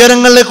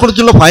 ഉയരങ്ങളെ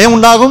കുറിച്ചുള്ള ഭയം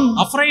ഉണ്ടാകും.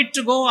 Afraid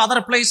to go other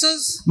places.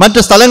 മറ്റ്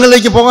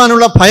സ്ഥലങ്ങളിലേക്ക്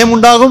പോകാനുള്ള ഭയം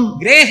ഉണ്ടാകും.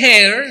 Gray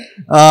hair.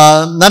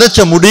 നരച്ച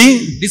മുടി.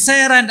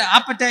 Desire and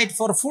appetite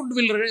for food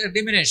will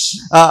diminish.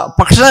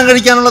 ഭക്ഷണം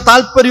കഴിക്കാനുള്ള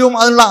താല്പര്യവും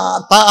അതിനുള്ള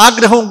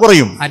ആഗ്രഹവും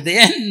കുറയും. At the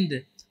end,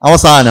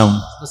 അവസാനം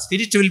the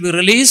spirit will be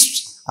released.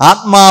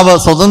 ആത്മാവ്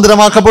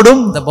സ്വതന്ത്രമാക്കപ്പെടും.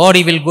 The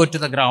body will go to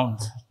the ground.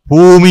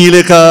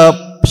 ഭൂമിയിലേക്ക്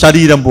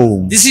ശരീരം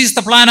പോകും. This is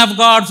the plan of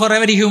God for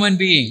every human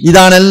being.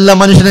 ഇതാണ് എല്ലാ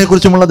മനുഷ്യനെ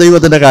കുറിച്ചുമുള്ള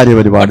ദൈവത്തിന്റെ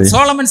കാര്യപരിപാടി.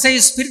 Solomon says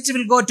spirit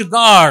will go to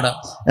God.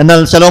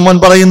 എന്നാൽ ശലോമോൻ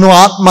പറയുന്നു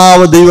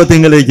ആത്മാവ്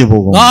ദൈവത്തിലേക്ക്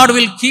പോകും. God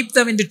will keep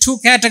them into 2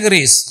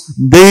 categories.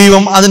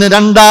 ദൈവം അതിനെ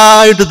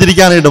രണ്ടായിട്ട്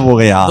തിരിക്കാനായിട്ട്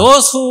പോകുകയാണ്.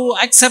 Those who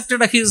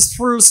accepted his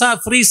full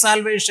free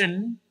salvation,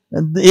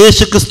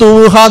 യേശുക്രിസ്തു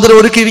ഹാദർ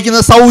ഒരുക്കിയിരിക്കുന്ന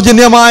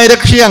സൗജന്യമായ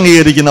രക്ഷയെ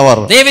അംഗീകരിക്കുന്നവർ,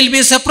 they will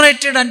be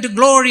separated unto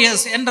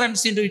glorious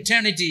entrance into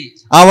eternity.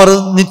 അവർ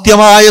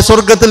നിത്യമായ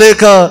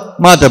സ്വർഗ്ഗത്തിലേക്ക്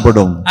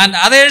മാറ്റപ്പെടും. And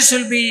others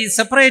will be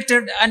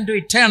separated unto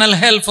eternal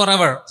hell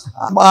forever.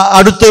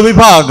 അടുത്ത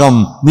വിഭാഗം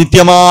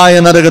നിത്യമായ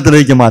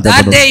നരകത്തിലേക്ക്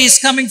മാറ്റപ്പെടും. That day is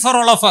coming for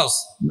all of us.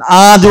 ആ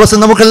ദിവസം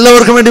നമുക്ക്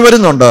എല്ലാവർക്കും വേണ്ടി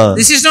വരുന്നുണ്ട്.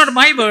 This is not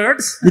my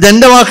words.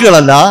 ഇതെന്റെ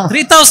വാക്കുകളല്ല.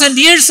 3000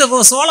 years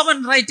ago Solomon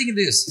writing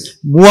this.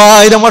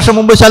 3000 വർഷം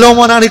മുമ്പ്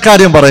ശലോമോനാണ് ഈ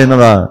കാര്യം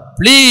പറയുന്നത്.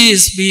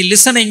 Please be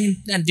listening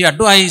and the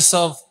advice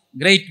of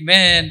great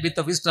men with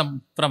the wisdom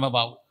from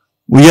above.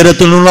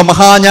 ഉയരത്തിൽ നിന്നുള്ള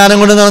മഹാജ്ഞാനം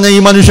കൊണ്ട് നിറഞ്ഞ ഈ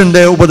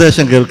മനുഷ്യന്റെ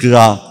ഉപദേശം കേൾക്കുക.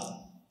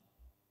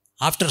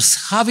 After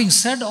having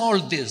said all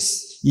this,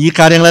 ഈ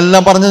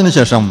കാര്യങ്ങളെല്ലാം പറഞ്ഞതിന്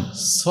ശേഷം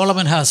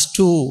Solomon has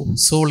 2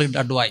 solid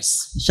advice.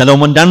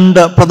 ശലോമോൻ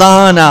 2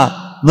 പ്രധാന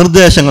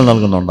നിർദ്ദേശങ്ങൾ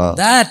നൽകുന്നുണ്ട്.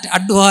 That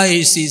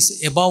advice is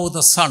above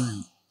the sun.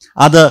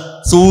 അത്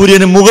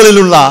സൂര്യന്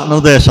മുകളിലുള്ള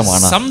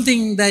നിർദ്ദേശമാണ്.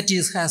 Something that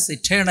has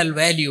eternal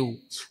value.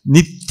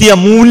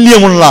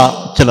 നിത്യമൂല്യമുള്ള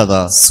ചിലത്.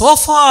 So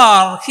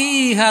far he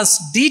has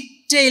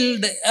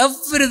detailed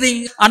everything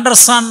under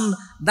sun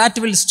that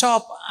will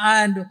stop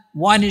and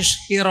vanish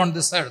here on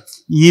this earth.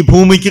 ഈ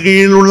ഭൂമിക്ക്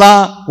കീഴിലുള്ള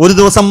ഒരു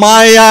ദിവസം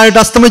മായയായിട്ട്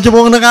അസ്തമിച്ചു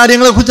പോകുന്ന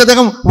കാര്യങ്ങളെ കുറിച്ച്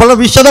അദ്ദേഹം വളരെ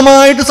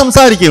വിശദമായിട്ട്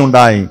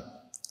സംസാരിക്കുകയുണ്ടായി.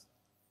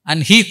 And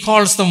he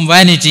calls them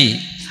vanity.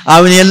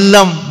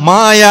 അവനെല്ലാം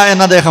മായ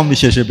എന്ന് അദ്ദേഹം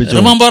വിശേഷിപ്പിച്ചു.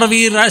 Remember we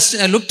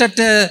looked at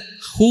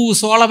who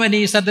Solomon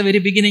is at the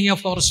very beginning of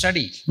our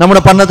study.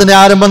 നമ്മുടെ പഠനത്തിന്റെ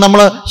ആരംഭം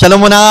നമ്മൾ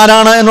ശലോമോൻ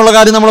ആരാണ് എന്നുള്ള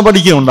കാര്യം നമ്മൾ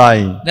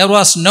പഠിക്കുകയുണ്ടായി. There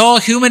was no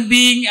human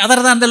being other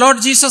than the Lord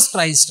Jesus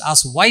Christ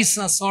as wise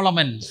as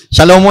Solomon.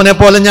 ശലോമോനെ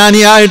പോലെ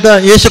ജ്ഞാനിയായിട്ട്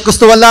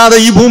യേശുക്രിസ്തു അല്ലാതെ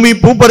ഈ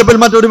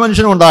ഭൂപരപ്പിൽ മറ്റൊരു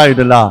മനുഷ്യനും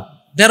ഉണ്ടായിട്ടില്ല.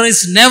 There is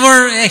never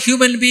a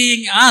human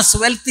being as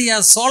wealthy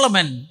as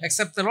Solomon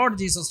except the Lord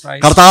Jesus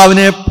Christ.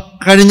 കർത്താവിനെ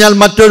കഴിഞ്ഞാൽ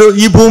മറ്റൊരു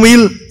ഈ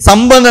ഭൂമിയിൽ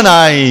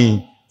സമ്പന്നനായി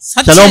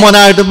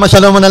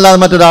ശലോമോൻ അല്ലാതെ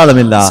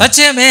മറ്റൊരാളുമില്ല. Such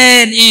a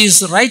man is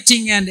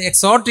writing and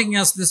exhorting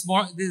us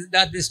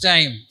at this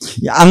time.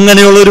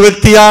 അങ്ങനെയുള്ള ഒരു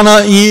വ്യക്തിയാണ്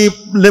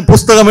ഈ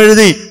പുസ്തകം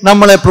എഴുതി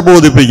നമ്മളെ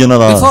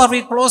പ്രബോധിപ്പിക്കുന്നത്. Before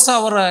we close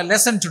our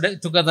lesson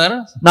together,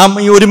 നാം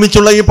ഈ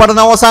ഒരുമിച്ചുള്ള ഈ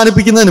പഠനം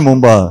അവസാനിപ്പിക്കുന്നതിന്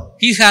മുമ്പ്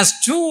he has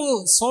 2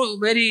 so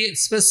very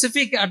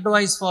specific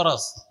advice for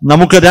us.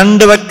 നമുക്ക്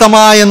 2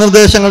 വ്യക്തമായ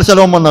നിർദ്ദേശങ്ങൾ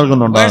ശലോമോൻ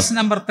നൽകുന്നുണ്ട്. Verse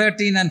number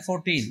 13 and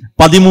 14.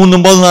 13ഉം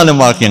 14ഉം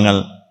വാക്യങ്ങൾ.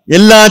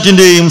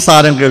 എല്ലാറ്റിന്റെയും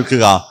സാരം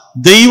കേൾക്കുക,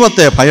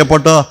 ദൈവത്തെ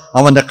ഭയപ്പെട്ട്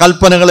അവന്റെ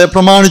കൽപ്പനകളെ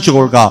പ്രമാണിച്ചു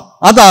കൊള്ളുക,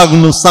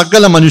 അതാകുന്നു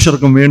സകല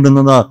മനുഷ്യർക്കും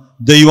വേണ്ടുന്നത്.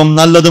 ദൈവം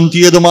നല്ലതും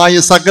തീയതുമായ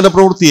സകല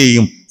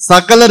പ്രവൃത്തിയെയും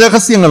സകല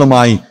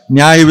രഹസ്യങ്ങളുമായി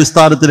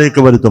ന്യായവിസ്താരത്തിലേക്ക്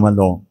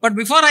വരുത്തുമല്ലോ. But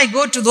before I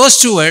go to those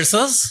two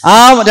verses, ആ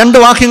രണ്ട്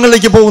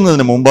വാക്യങ്ങളിലേക്ക്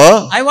പോകുന്നതിന് മുമ്പ്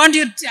I want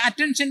your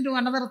attention to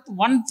another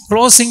one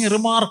closing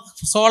remark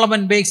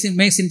Solomon makes in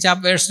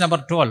verse number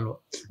 12.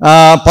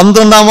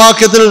 12-ാം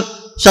വാക്യത്തിൽ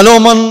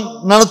ശലോമോൻ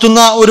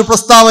നടത്തുന്ന ഒരു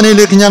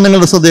പ്രസ്താവനയിലേക്ക് ഞാൻ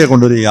നിങ്ങളുടെ ശ്രദ്ധയെ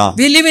കൊണ്ടുവരിക.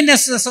 We live in a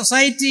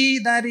society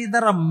that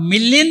there are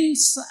millions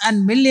and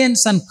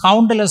millions and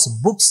countless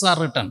books are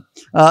written.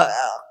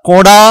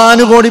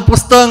 കോടാനുകോടി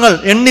പുസ്തകങ്ങൾ,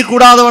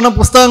 എണ്ണിക്കൂടാതെ വേണം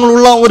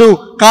പുസ്തകങ്ങളുള്ള ഒരു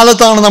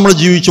കാലത്താണ് നമ്മൾ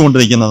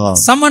ജീവിച്ചുകൊണ്ടിരിക്കുന്നത്.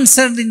 Someone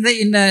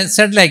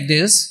said like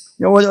this.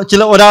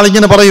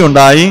 ഒരാളിങ്ങനെ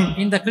പറയുണ്ടായി,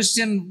 in the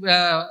Christian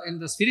in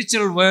the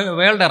spiritual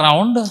world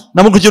around,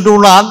 നമുക്ക്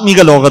ചുറ്റുമുള്ള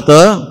ആത്മീക ലോകത്ത്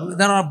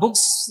there are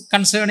books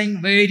concerning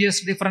various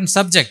different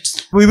subjects.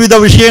 വിവിധ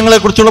വിഷയങ്ങളെ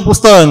കുറിച്ചുള്ള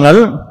പുസ്തകങ്ങൾ,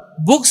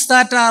 books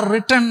that are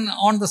written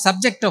on the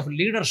subject of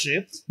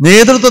leadership.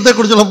 നേതൃത്വത്തെ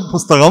കുറിച്ചുള്ള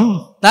പുസ്തകം.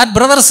 That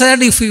brother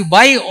said, if you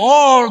buy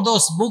all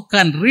those books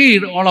and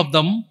read all of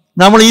them,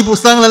 നമ്മൾ ഈ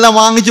പുസ്തകങ്ങളെല്ലാം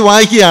വാങ്ങിച്ച്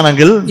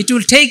വായിക്കുകയാണെങ്കിൽ it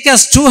will take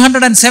us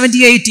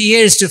 278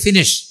 years to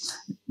finish.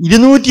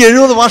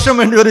 270 വർഷം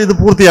വേണ്ടി വരും ഇത്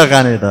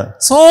പൂർത്തിയാക്കാനായിട്ട്.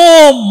 So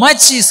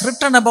much is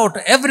written about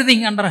everything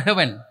under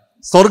heaven.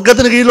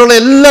 സ്വർഗത്തിന് കീഴിലുള്ള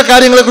എല്ലാ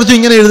കാര്യങ്ങളെ കുറിച്ചും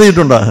ഇങ്ങനെ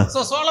എഴുതിയിട്ടുണ്ട്.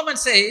 So Solomon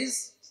says,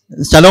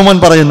 ശലോമോൻ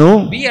പറയുന്നു,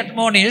 be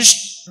admonished,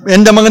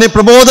 എന്റെ മകനെ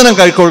പ്രബോധനം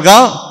കൈക്കൊള്ളുക.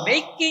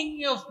 making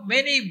of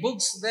many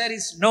books there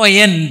is no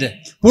end.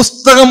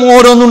 പുസ്തകം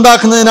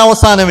ഓരോന്നുണ്ടാക്കുന്നതിന്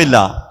അവസാനമില്ല.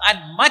 And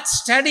much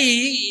study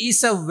is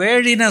a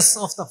weariness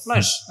of the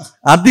flesh.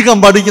 അധികം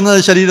പഠിക്കുന്നത്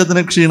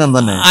ശരീരത്തിന് ക്ഷീണം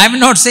തന്നെ. I am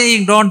not saying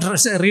don't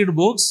read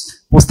books.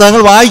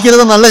 പുസ്തകങ്ങൾ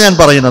വായിക്കരുതെന്നല്ല ഞാൻ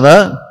പറയുന്നത്.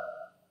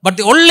 But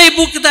the only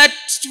book that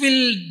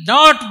will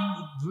not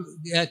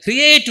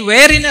create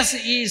weariness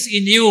is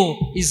in you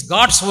is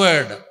God's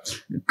word.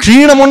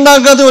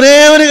 ക്ഷീണമുണ്ടാക്കാത്ത ഒരേ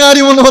ഒരു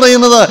കാര്യം എന്ന്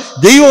പറയുന്നത്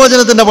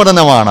ദൈവവചനത്തിന്റെ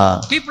പഠനമാണ്.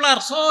 People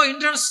are so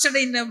interested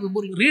in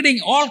reading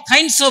all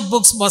kinds of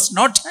books, but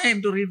not time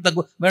to read the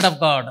word of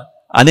God.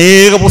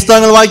 അനേക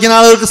പുസ്തകങ്ങൾ വായിക്കുന്ന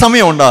ആളുകൾക്ക്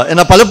സമയമുണ്ട്,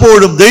 എന്നാൽ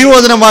പലപ്പോഴും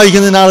ദൈവവചനം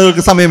വായിക്കുന്നതിന്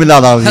ആളുകൾക്ക്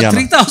സമയമില്ലാതാവുകയാണ്.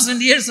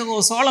 3000 years ago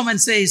Solomon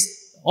says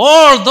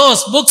all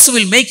those books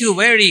will make you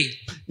weary.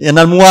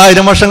 എന്നാൽ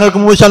 3000 വർഷങ്ങൾക്ക്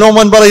മുമ്പ്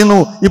ശലോമോൻ പറയുന്നു,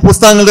 ഈ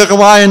പുസ്തകങ്ങളുടെയൊക്കെ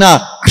വായന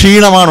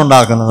ക്ഷീണമാണ്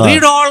ഉണ്ടാക്കുന്നത്.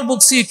 Read all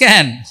books you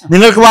can.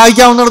 നിങ്ങൾക്ക്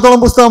വായിക്കാവുന്നിടത്തോളം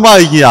പുസ്തകം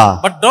വായിക്കുക.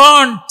 But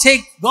don't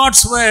take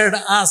God's word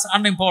as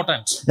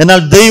unimportant. എന്നാൽ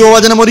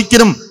ദൈവവചനം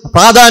ഒരിക്കലും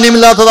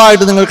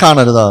പ്രാധാന്യമില്ലാത്തതായിട്ട് നിങ്ങൾ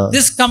കാണരുത്.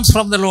 This comes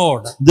from the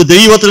Lord. ഇത്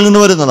ദൈവത്തിൽ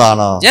നിന്ന്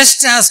വരുന്നതാണ്.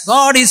 Just as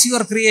God is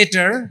your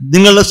creator,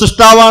 നിങ്ങളുടെ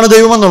സൃഷ്ടാവാണ്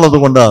ദൈവം എന്നുള്ളത്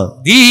കൊണ്ട്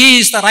He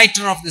is the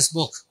writer of this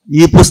book.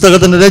 ഈ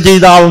പുസ്തകത്തിന്റെ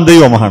രചയിതാവും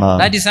ദൈവമാണ്.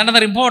 That is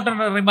another important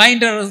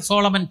reminder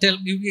Solomon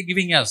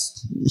giving us.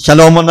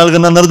 ശലോമോൻ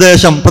നൽകുന്ന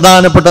നിർദ്ദേശം,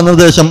 പ്രധാനപ്പെട്ട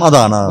നിർദ്ദേശം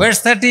അതാണ്.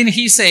 Verse 13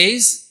 he says,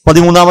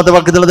 13-ാമത്തെ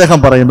വാക്യത്തിൽ അദ്ദേഹം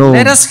പറയുന്നു,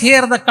 let us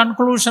hear the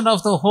conclusion of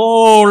the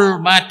whole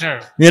matter.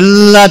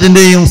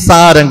 എല്ലാറ്റിന്റെയും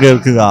സാരം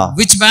കേൾക്കുക.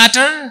 Which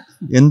matter?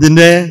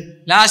 എന്തിന്റെ?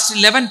 Last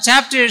 11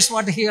 chapters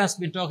what he has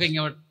been talking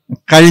about.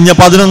 കഴിഞ്ഞ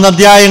 11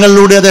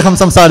 അധ്യായങ്ങളിലൂടെ അദ്ദേഹം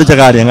സംസാരിച്ച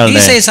കാര്യങ്ങൾ.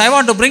 He says, I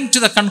want to bring to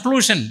the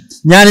conclusion.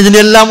 ഞാൻ ഇതിന്റെ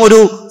എല്ലാം ഒരു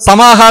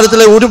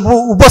സമാഹാരത്തിലെ ഒരു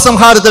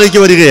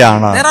ഉപസംഹാരത്തിലേക്ക്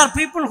വരികയാണ്. There are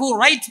people who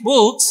write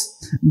books.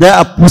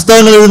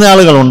 പുസ്തകങ്ങൾ എഴുതുന്ന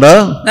ആളുകളുണ്ട്.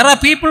 There are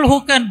people who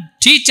can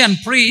teach and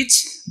preach.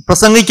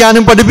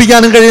 പ്രസംഗിക്കാനും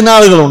പഠിപ്പിക്കാനും കഴിയുന്ന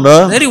ആളുകളുണ്ട്.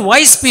 Very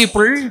wise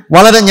people.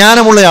 വളരെ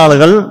ജ്ഞാനമുള്ള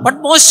ആളുകൾ. But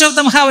most of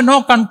them have no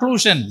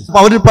conclusion.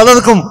 അവരിൽ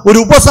പലർക്കും ഒരു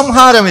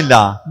ഉപസംഹാരമില്ല.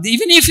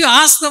 Even if you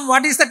ask them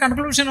what is the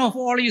conclusion of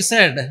all you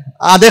said,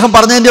 അദ്ദേഹം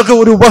പറഞ്ഞതിന്റെ ഒക്കെ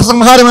ഒരു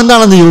ഉപസംഹാരം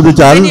എന്താണെന്ന്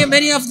ചോദിച്ചാൽ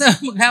many of them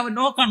have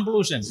no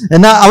conclusion.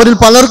 എന്നാൽ അവരിൽ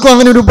പലർക്കും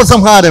അങ്ങനെ ഒരു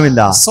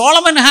ഉപസംഹാരമില്ല.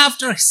 Solomon,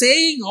 after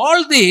saying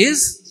all this,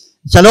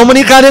 ശലോമോൻ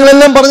ഈ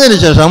കാര്യങ്ങളെല്ലാം പറഞ്ഞതിന്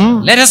ശേഷം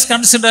let us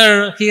consider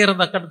here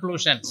the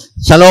conclusion.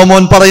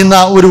 ശലോമോൻ പറയുന്ന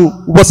ഒരു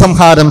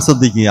ഉപസംഹാരം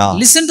ശ്രദ്ധിക്കുക.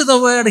 Listen to the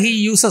word he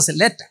uses,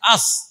 let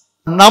us.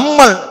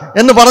 നമ്മൾ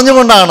എന്ന്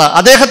പറഞ്ഞുകൊണ്ടാണ്,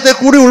 അദ്ദേഹത്തെ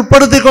കൂടി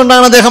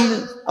ഉൾപ്പെടുത്തിക്കൊണ്ടാണ് അദ്ദേഹം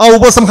ആ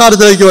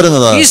ഉപസംഹാരത്തിലേക്ക്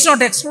വരുന്നത്. He is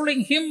not excluding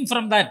him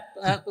from that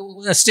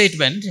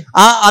statement.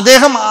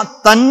 അദ്ദേഹം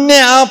തന്നെ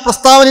ആ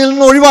പ്രസ്താവനയിൽ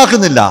നിന്ന്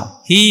ഒഴിവാക്കുന്നില്ല.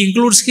 He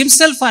includes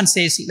himself and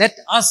says, let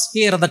us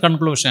hear the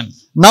conclusion.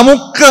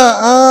 നമുക്ക്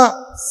ആ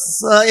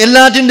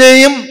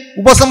എല്ലാറ്റിന്റെയും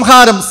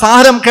ഉപസംഹാരം,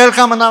 സാരം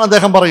കേൾക്കാമെന്നാണ്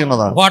അദ്ദേഹം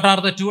പറയുന്നത്. What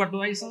are the two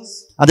advices?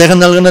 അദ്ദേഹം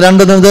നൽകുന്ന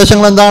രണ്ട്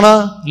നിർദ്ദേശങ്ങൾ എന്താണ്?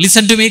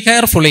 Listen to me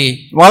carefully.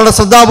 വളരെ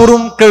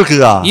ശ്രദ്ധാപൂർവം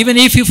കേൾക്കുക. Even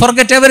if you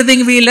forget everything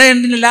we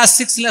learned in the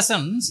last 6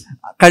 lessons,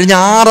 കഴിഞ്ഞ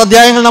 6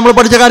 അധ്യായങ്ങൾ നമ്മൾ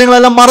പഠിച്ച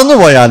കാര്യങ്ങളെല്ലാം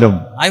മറന്നുപോയാലും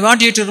I want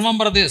you to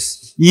remember this.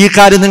 ഈ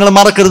കാര്യം നിങ്ങൾ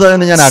മറക്കരുത്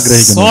എന്ന് ഞാൻ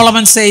ആഗ്രഹിക്കുന്നു.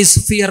 Solomon says,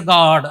 fear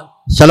God.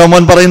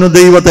 ശലോമോൻ പറയുന്നു,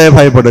 ദൈവത്തെ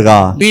ഭയപ്പെടുക.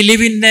 We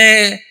live in a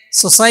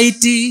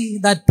society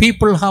that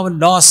people have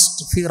lost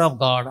fear of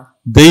God.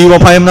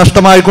 ദൈവഭയം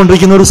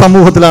നഷ്ടമായിക്കൊണ്ടിരിക്കുന്ന ഒരു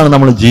സമൂഹത്തിലാണ്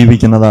നമ്മൾ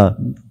ജീവിക്കുന്നത്.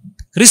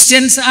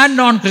 Christians and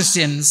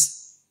non-Christians,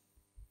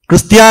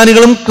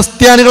 ക്രിസ്ത്യാനികളും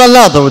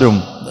ക്രിസ്ത്യാനികളല്ലാത്തവരും,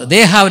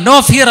 they have no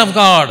fear of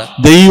God.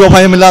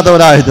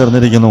 ദൈവഭയമില്ലാത്തവരായി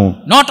തീർന്നിരിക്കുന്നു.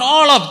 Not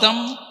all of them,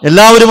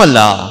 എല്ലാവരുമല്ല,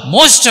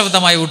 most of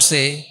them I would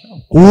say,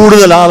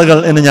 കൂടുതൽ ആളുകൾ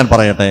എന്ന് ഞാൻ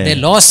പറയട്ടെ, they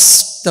lost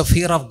the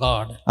fear of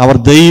God. അവർ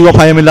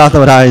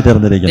ദൈവഭയമില്ലാത്തവരായി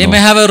തീർന്നിരിക്കുന്നു. They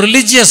may have a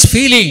religious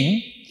feeling,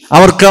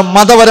 അവർക്ക്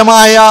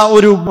മതപരമായ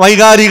ഒരു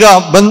വൈകാരിക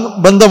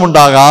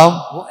ബന്ധമുണ്ടാകാം.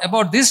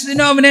 about this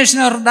denomination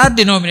or that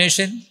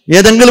denomination,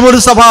 ഏതെങ്കിലും ഒരു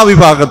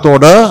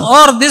സഭാവിഭാഗത്തോട്,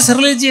 or this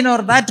religion or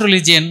that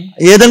religion,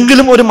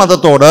 ഏതെങ്കിലും ഒരു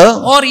മതത്തോട്,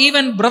 or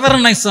even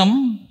brotheranism,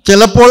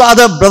 ചിലപ്പോൾ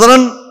അത്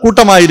brethren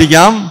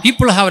കൂട്ടമായിരിക്കാം.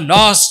 people have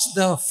lost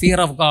the fear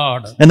of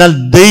God. എന്നാൽ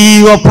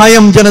ദൈവ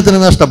ഭയം ജനത്തിന്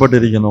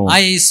നഷ്ടപ്പെട്ടിരിക്കുന്നു.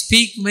 I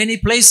speak many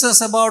places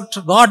about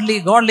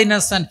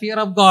godliness and fear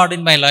of God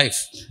in my life.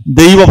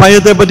 ദൈവ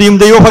ഭയത്തെ പറ്റിയും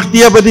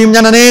ദൈവഭക്തിയെ പറ്റിയും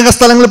ഞാൻ അനേക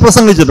സ്ഥലങ്ങളിൽ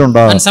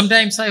പ്രസംഗിച്ചിട്ടുണ്ട്. And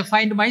sometimes I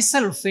find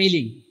myself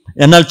failing.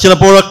 എന്നാൽ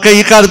ചിലപ്പോഴൊക്കെ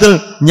ഈ കാര്യത്തിൽ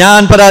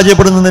ഞാൻ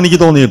പരാജയപ്പെടുന്നെന്ന് എനിക്ക്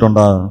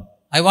തോന്നിയിട്ടുണ്ട്.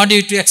 I want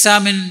you to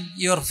examine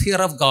your fear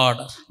of God.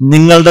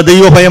 നിങ്ങളുടെ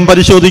ദൈവഭയം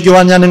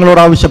പരിശോധിക്കുവാൻ ഞാൻ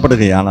നിങ്ങളോട്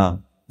ആവശ്യപ്പെടുകയാണ്.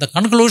 The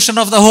conclusion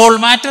of the whole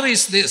matter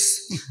is this: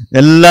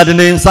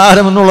 എല്ലാറ്റിന്റെയും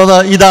സാരം എന്നുള്ളത്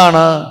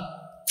ഇതാണ്,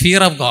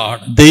 fear of God.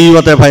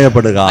 ദൈവത്തെ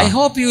ഭയപ്പെടുക. I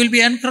hope you will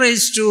be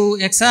encouraged to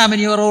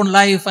examine your own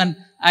life, and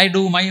I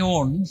do my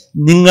own.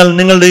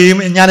 നിങ്ങളുടെയും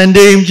ഞാൻ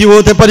എന്റെയും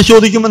ജീവിതത്തെ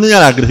പരിശോധിക്കുമെന്ന്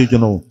ഞാൻ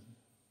ആഗ്രഹിക്കുന്നു.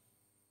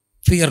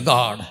 Fear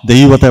God.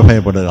 ദൈവത്തെ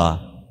ഭയപ്പെടുക.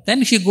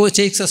 Then he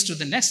takes us to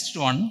the next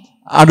one.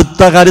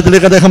 അടുത്ത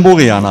കാര്യത്തിലേക്ക് അദ്ദേഹം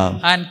പോവുകയാണ്.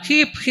 And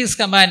keep his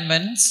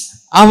commandments.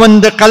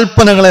 അവന്റെ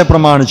കൽപ്പനകളെ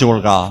പ്രമാണിച്ചു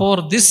കൊള്ളുക. For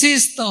this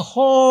is the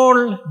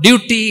whole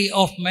duty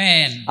of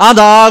man.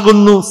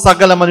 അതാകുന്നു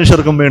സകല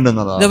മനുഷ്യർക്കും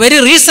വേണ്ടുന്നത്. The very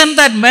reason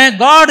that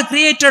God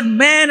created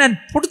man and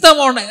put them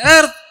on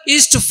earth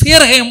is to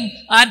fear him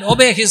and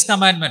obey his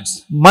commandments.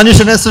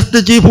 മനുഷ്യനെ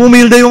സൃഷ്ടിച്ച് ഈ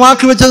ഭൂമിയിൽ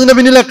ദൈവമാക്കി വെച്ചതിന്റെ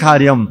പിന്നിലെ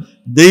കാര്യം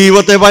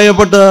ദൈവത്തെ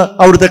ഭയപ്പെട്ട്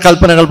അവിടുത്തെ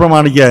കൽപ്പനകൾ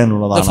പ്രമാണിക്കുക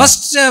എന്നുള്ളതാണ്. The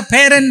first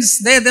parents,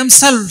 they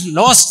themselves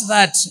lost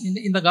that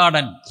in the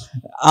garden.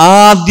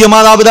 ആദ്യ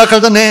മാതാപിതാക്കൾ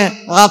തന്നെ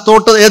ആ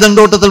ഏദൻ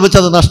തോട്ടത്തിൽ വെച്ച്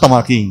അത്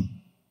നഷ്ടമാക്കി.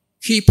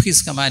 Keep his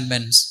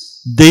commandments.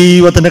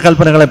 ദൈവത്തിന്റെ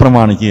കൽപ്പനകളെ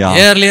പ്രമാണിക്കുക.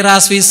 Earlier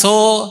as we saw,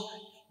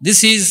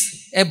 this is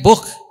a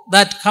book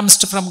that comes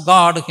from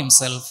God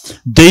himself.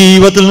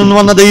 ദൈവത്തിൽ നിന്ന്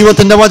വന്ന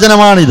ദൈവത്തിന്റെ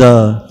വചനമാണിത്.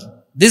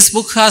 This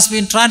book has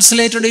been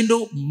translated into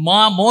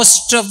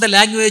most of the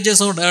languages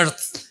on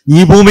earth.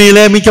 ഈ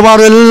ഭൂമിയിലെ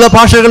മിക്കവാറും എല്ലാ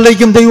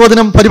ഭാഷകളിലേക്കും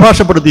ദൈവവചനം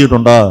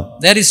പരിഭാഷപ്പെടുത്തിയിട്ടുണ്ട്.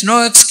 There is no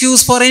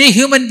excuse for any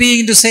human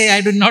being to say,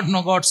 I do not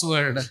know God's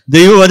word.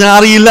 ദൈവവചനം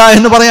അറിയില്ല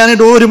എന്ന്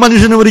പറയാനായിട്ട് ഒരു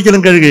മനുഷ്യനും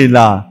ഒരിക്കലും കഴിയുകയില്ല.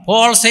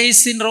 Paul says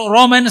in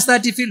Romans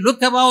that if you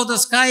look above the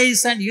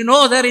skies and you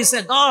know there is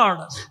a God.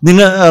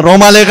 നിങ്ങൾ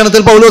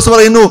റോമാലേഖനത്തിൽ പൗലോസ്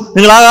പറയുന്നു,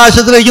 നിങ്ങൾ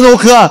ആകാശത്തിലേക്ക്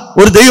നോക്കുക,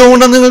 ഒരു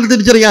ദൈവമുണ്ടെന്ന് നിങ്ങൾക്ക്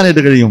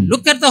തിരിച്ചറിയാനായിട്ട് കഴിയും.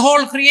 Look at the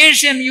whole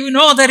creation, you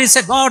know there is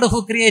a God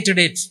who created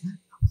it.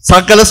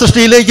 സകല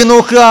സൃഷ്ടിയിലേക്ക്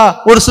നോക്കുക,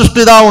 ഒരു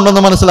സൃഷ്ടിതാവ്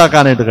ഉണ്ടെന്ന്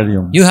മനസ്സിലാക്കാനായിട്ട്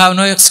കഴിയും. You have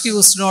no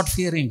excuse not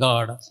fearing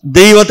God.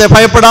 ദൈവത്തെ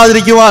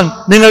ഭയപ്പെടാതിരിക്കുവാൻ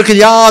നിങ്ങൾക്ക്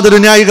യാതൊരു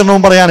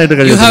ന്യായീകരണവും പറയാനായിട്ട്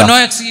കഴിയില്ല.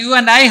 You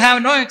and I have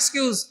no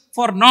excuse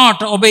for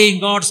not obeying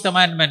God's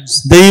commandments.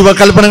 ദൈവ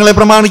കൽപ്പനകളെ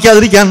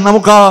പ്രമാണിക്കാതിരിക്കാൻ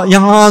നമുക്ക്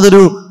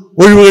യാതൊരു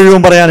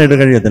ഒഴിവുകഴിവും പറയാനായിട്ട്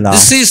കഴിയത്തില്ല.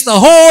 This is the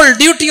whole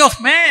duty of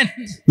man.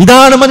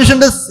 ഇതാണ്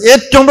മനുഷ്യന്റെ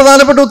ഏറ്റവും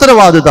പ്രധാനപ്പെട്ട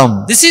ഉത്തരവാദിത്തം.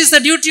 This is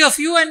the duty of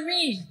you and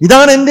me.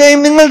 ഇതാണ് എന്റെയും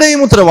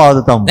നിങ്ങളുടെയും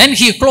ഉത്തരവാദിത്തം. Then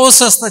he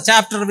closes the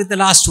chapter with the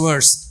last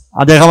verse.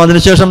 അദ്ദേഹം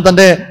അതിനുശേഷം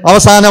തന്റെ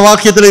അവസാന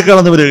വാക്യത്തിലേക്ക്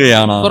കടന്നു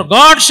വരികയാണ്. For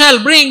God shall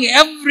bring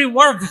every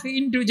work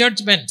into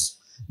judgment.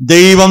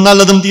 ദൈവം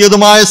നല്ലതും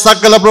തീയതുമായ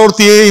സകല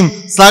പ്രവൃത്തിയെയും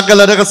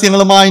സകല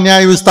രഹസ്യങ്ങളുമായി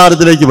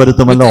ന്യായവിസ്താരത്തിലേക്ക്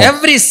വരുത്തുമല്ലോ.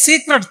 Every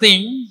secret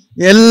thing,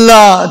 എല്ലാ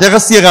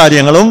രഹസ്യ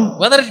കാര്യങ്ങളും,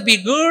 whether it be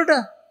good,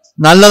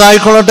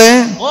 നല്ലതായിക്കൊള്ളട്ടെ,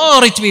 or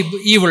it be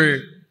evil,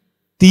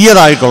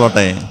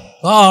 തീയതായിക്കൊള്ളട്ടെ,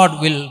 God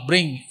will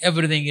bring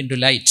everything into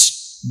light.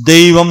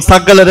 ദൈവം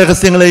സകല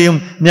രഹസ്യങ്ങളെയും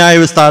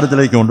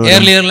ന്യായവിസ്താരത്തിലേക്ക് കൊണ്ടുവരും.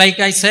 Earlier, like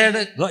I said,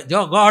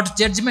 God's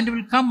judgment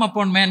will come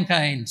upon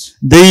mankind.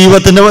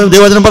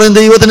 ദൈവവചനം പറയും,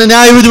 ദൈവത്തിന്റെ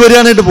ന്യായവിധി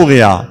വരാനായിട്ട്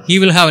പോകുക. He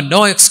will have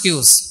no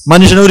excuse.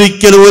 മനുഷ്യന്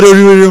ഒരിക്കലും ഒരു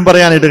ഒഴിവും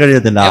പറയാനായിട്ട്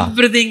കഴിയത്തില്ല.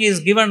 Everything is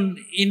given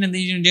in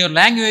your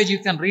language, you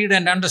can read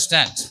and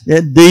understand.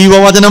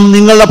 ദൈവവചനം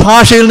നിങ്ങളുടെ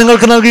ഭാഷയിൽ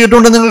നിങ്ങൾക്ക്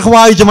നൽകിയിട്ടുണ്ട്, നിങ്ങൾക്ക്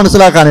വായിച്ച്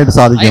മനസ്സിലാക്കാനായിട്ട്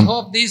സാധിക്കും. I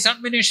hope this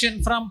admonition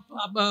from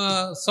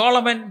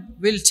Solomon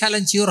will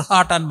challenge your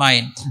heart and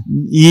mind.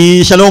 ഈ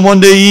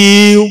ശലോമോന്റെ ഈ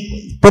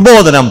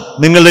പ്രബോധനം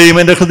നിങ്ങളുടെയും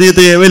എന്റെ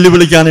ഹൃദയത്തെ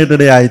വെല്ലുവിളിക്കാനായിട്ട്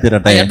ഇടയായി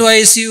തീരട്ടെ. I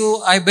advise you,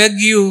 I beg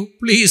you,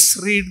 please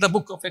read the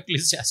book of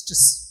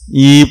Ecclesiastes.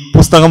 ഈ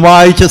പുസ്തകം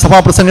വായിച്ച്,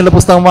 സഭാപ്രസംഗത്തിന്റെ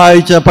പുസ്തകം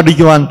വായിച്ച്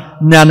പഠിക്കുവാൻ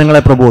ഞാൻ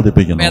നിങ്ങളെ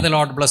പ്രബോധിപ്പിക്കുന്നു. May the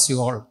Lord bless you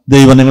all.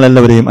 ദൈവം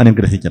നിങ്ങളെല്ലാവരെയും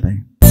അനുഗ്രഹിക്കട്ടെ.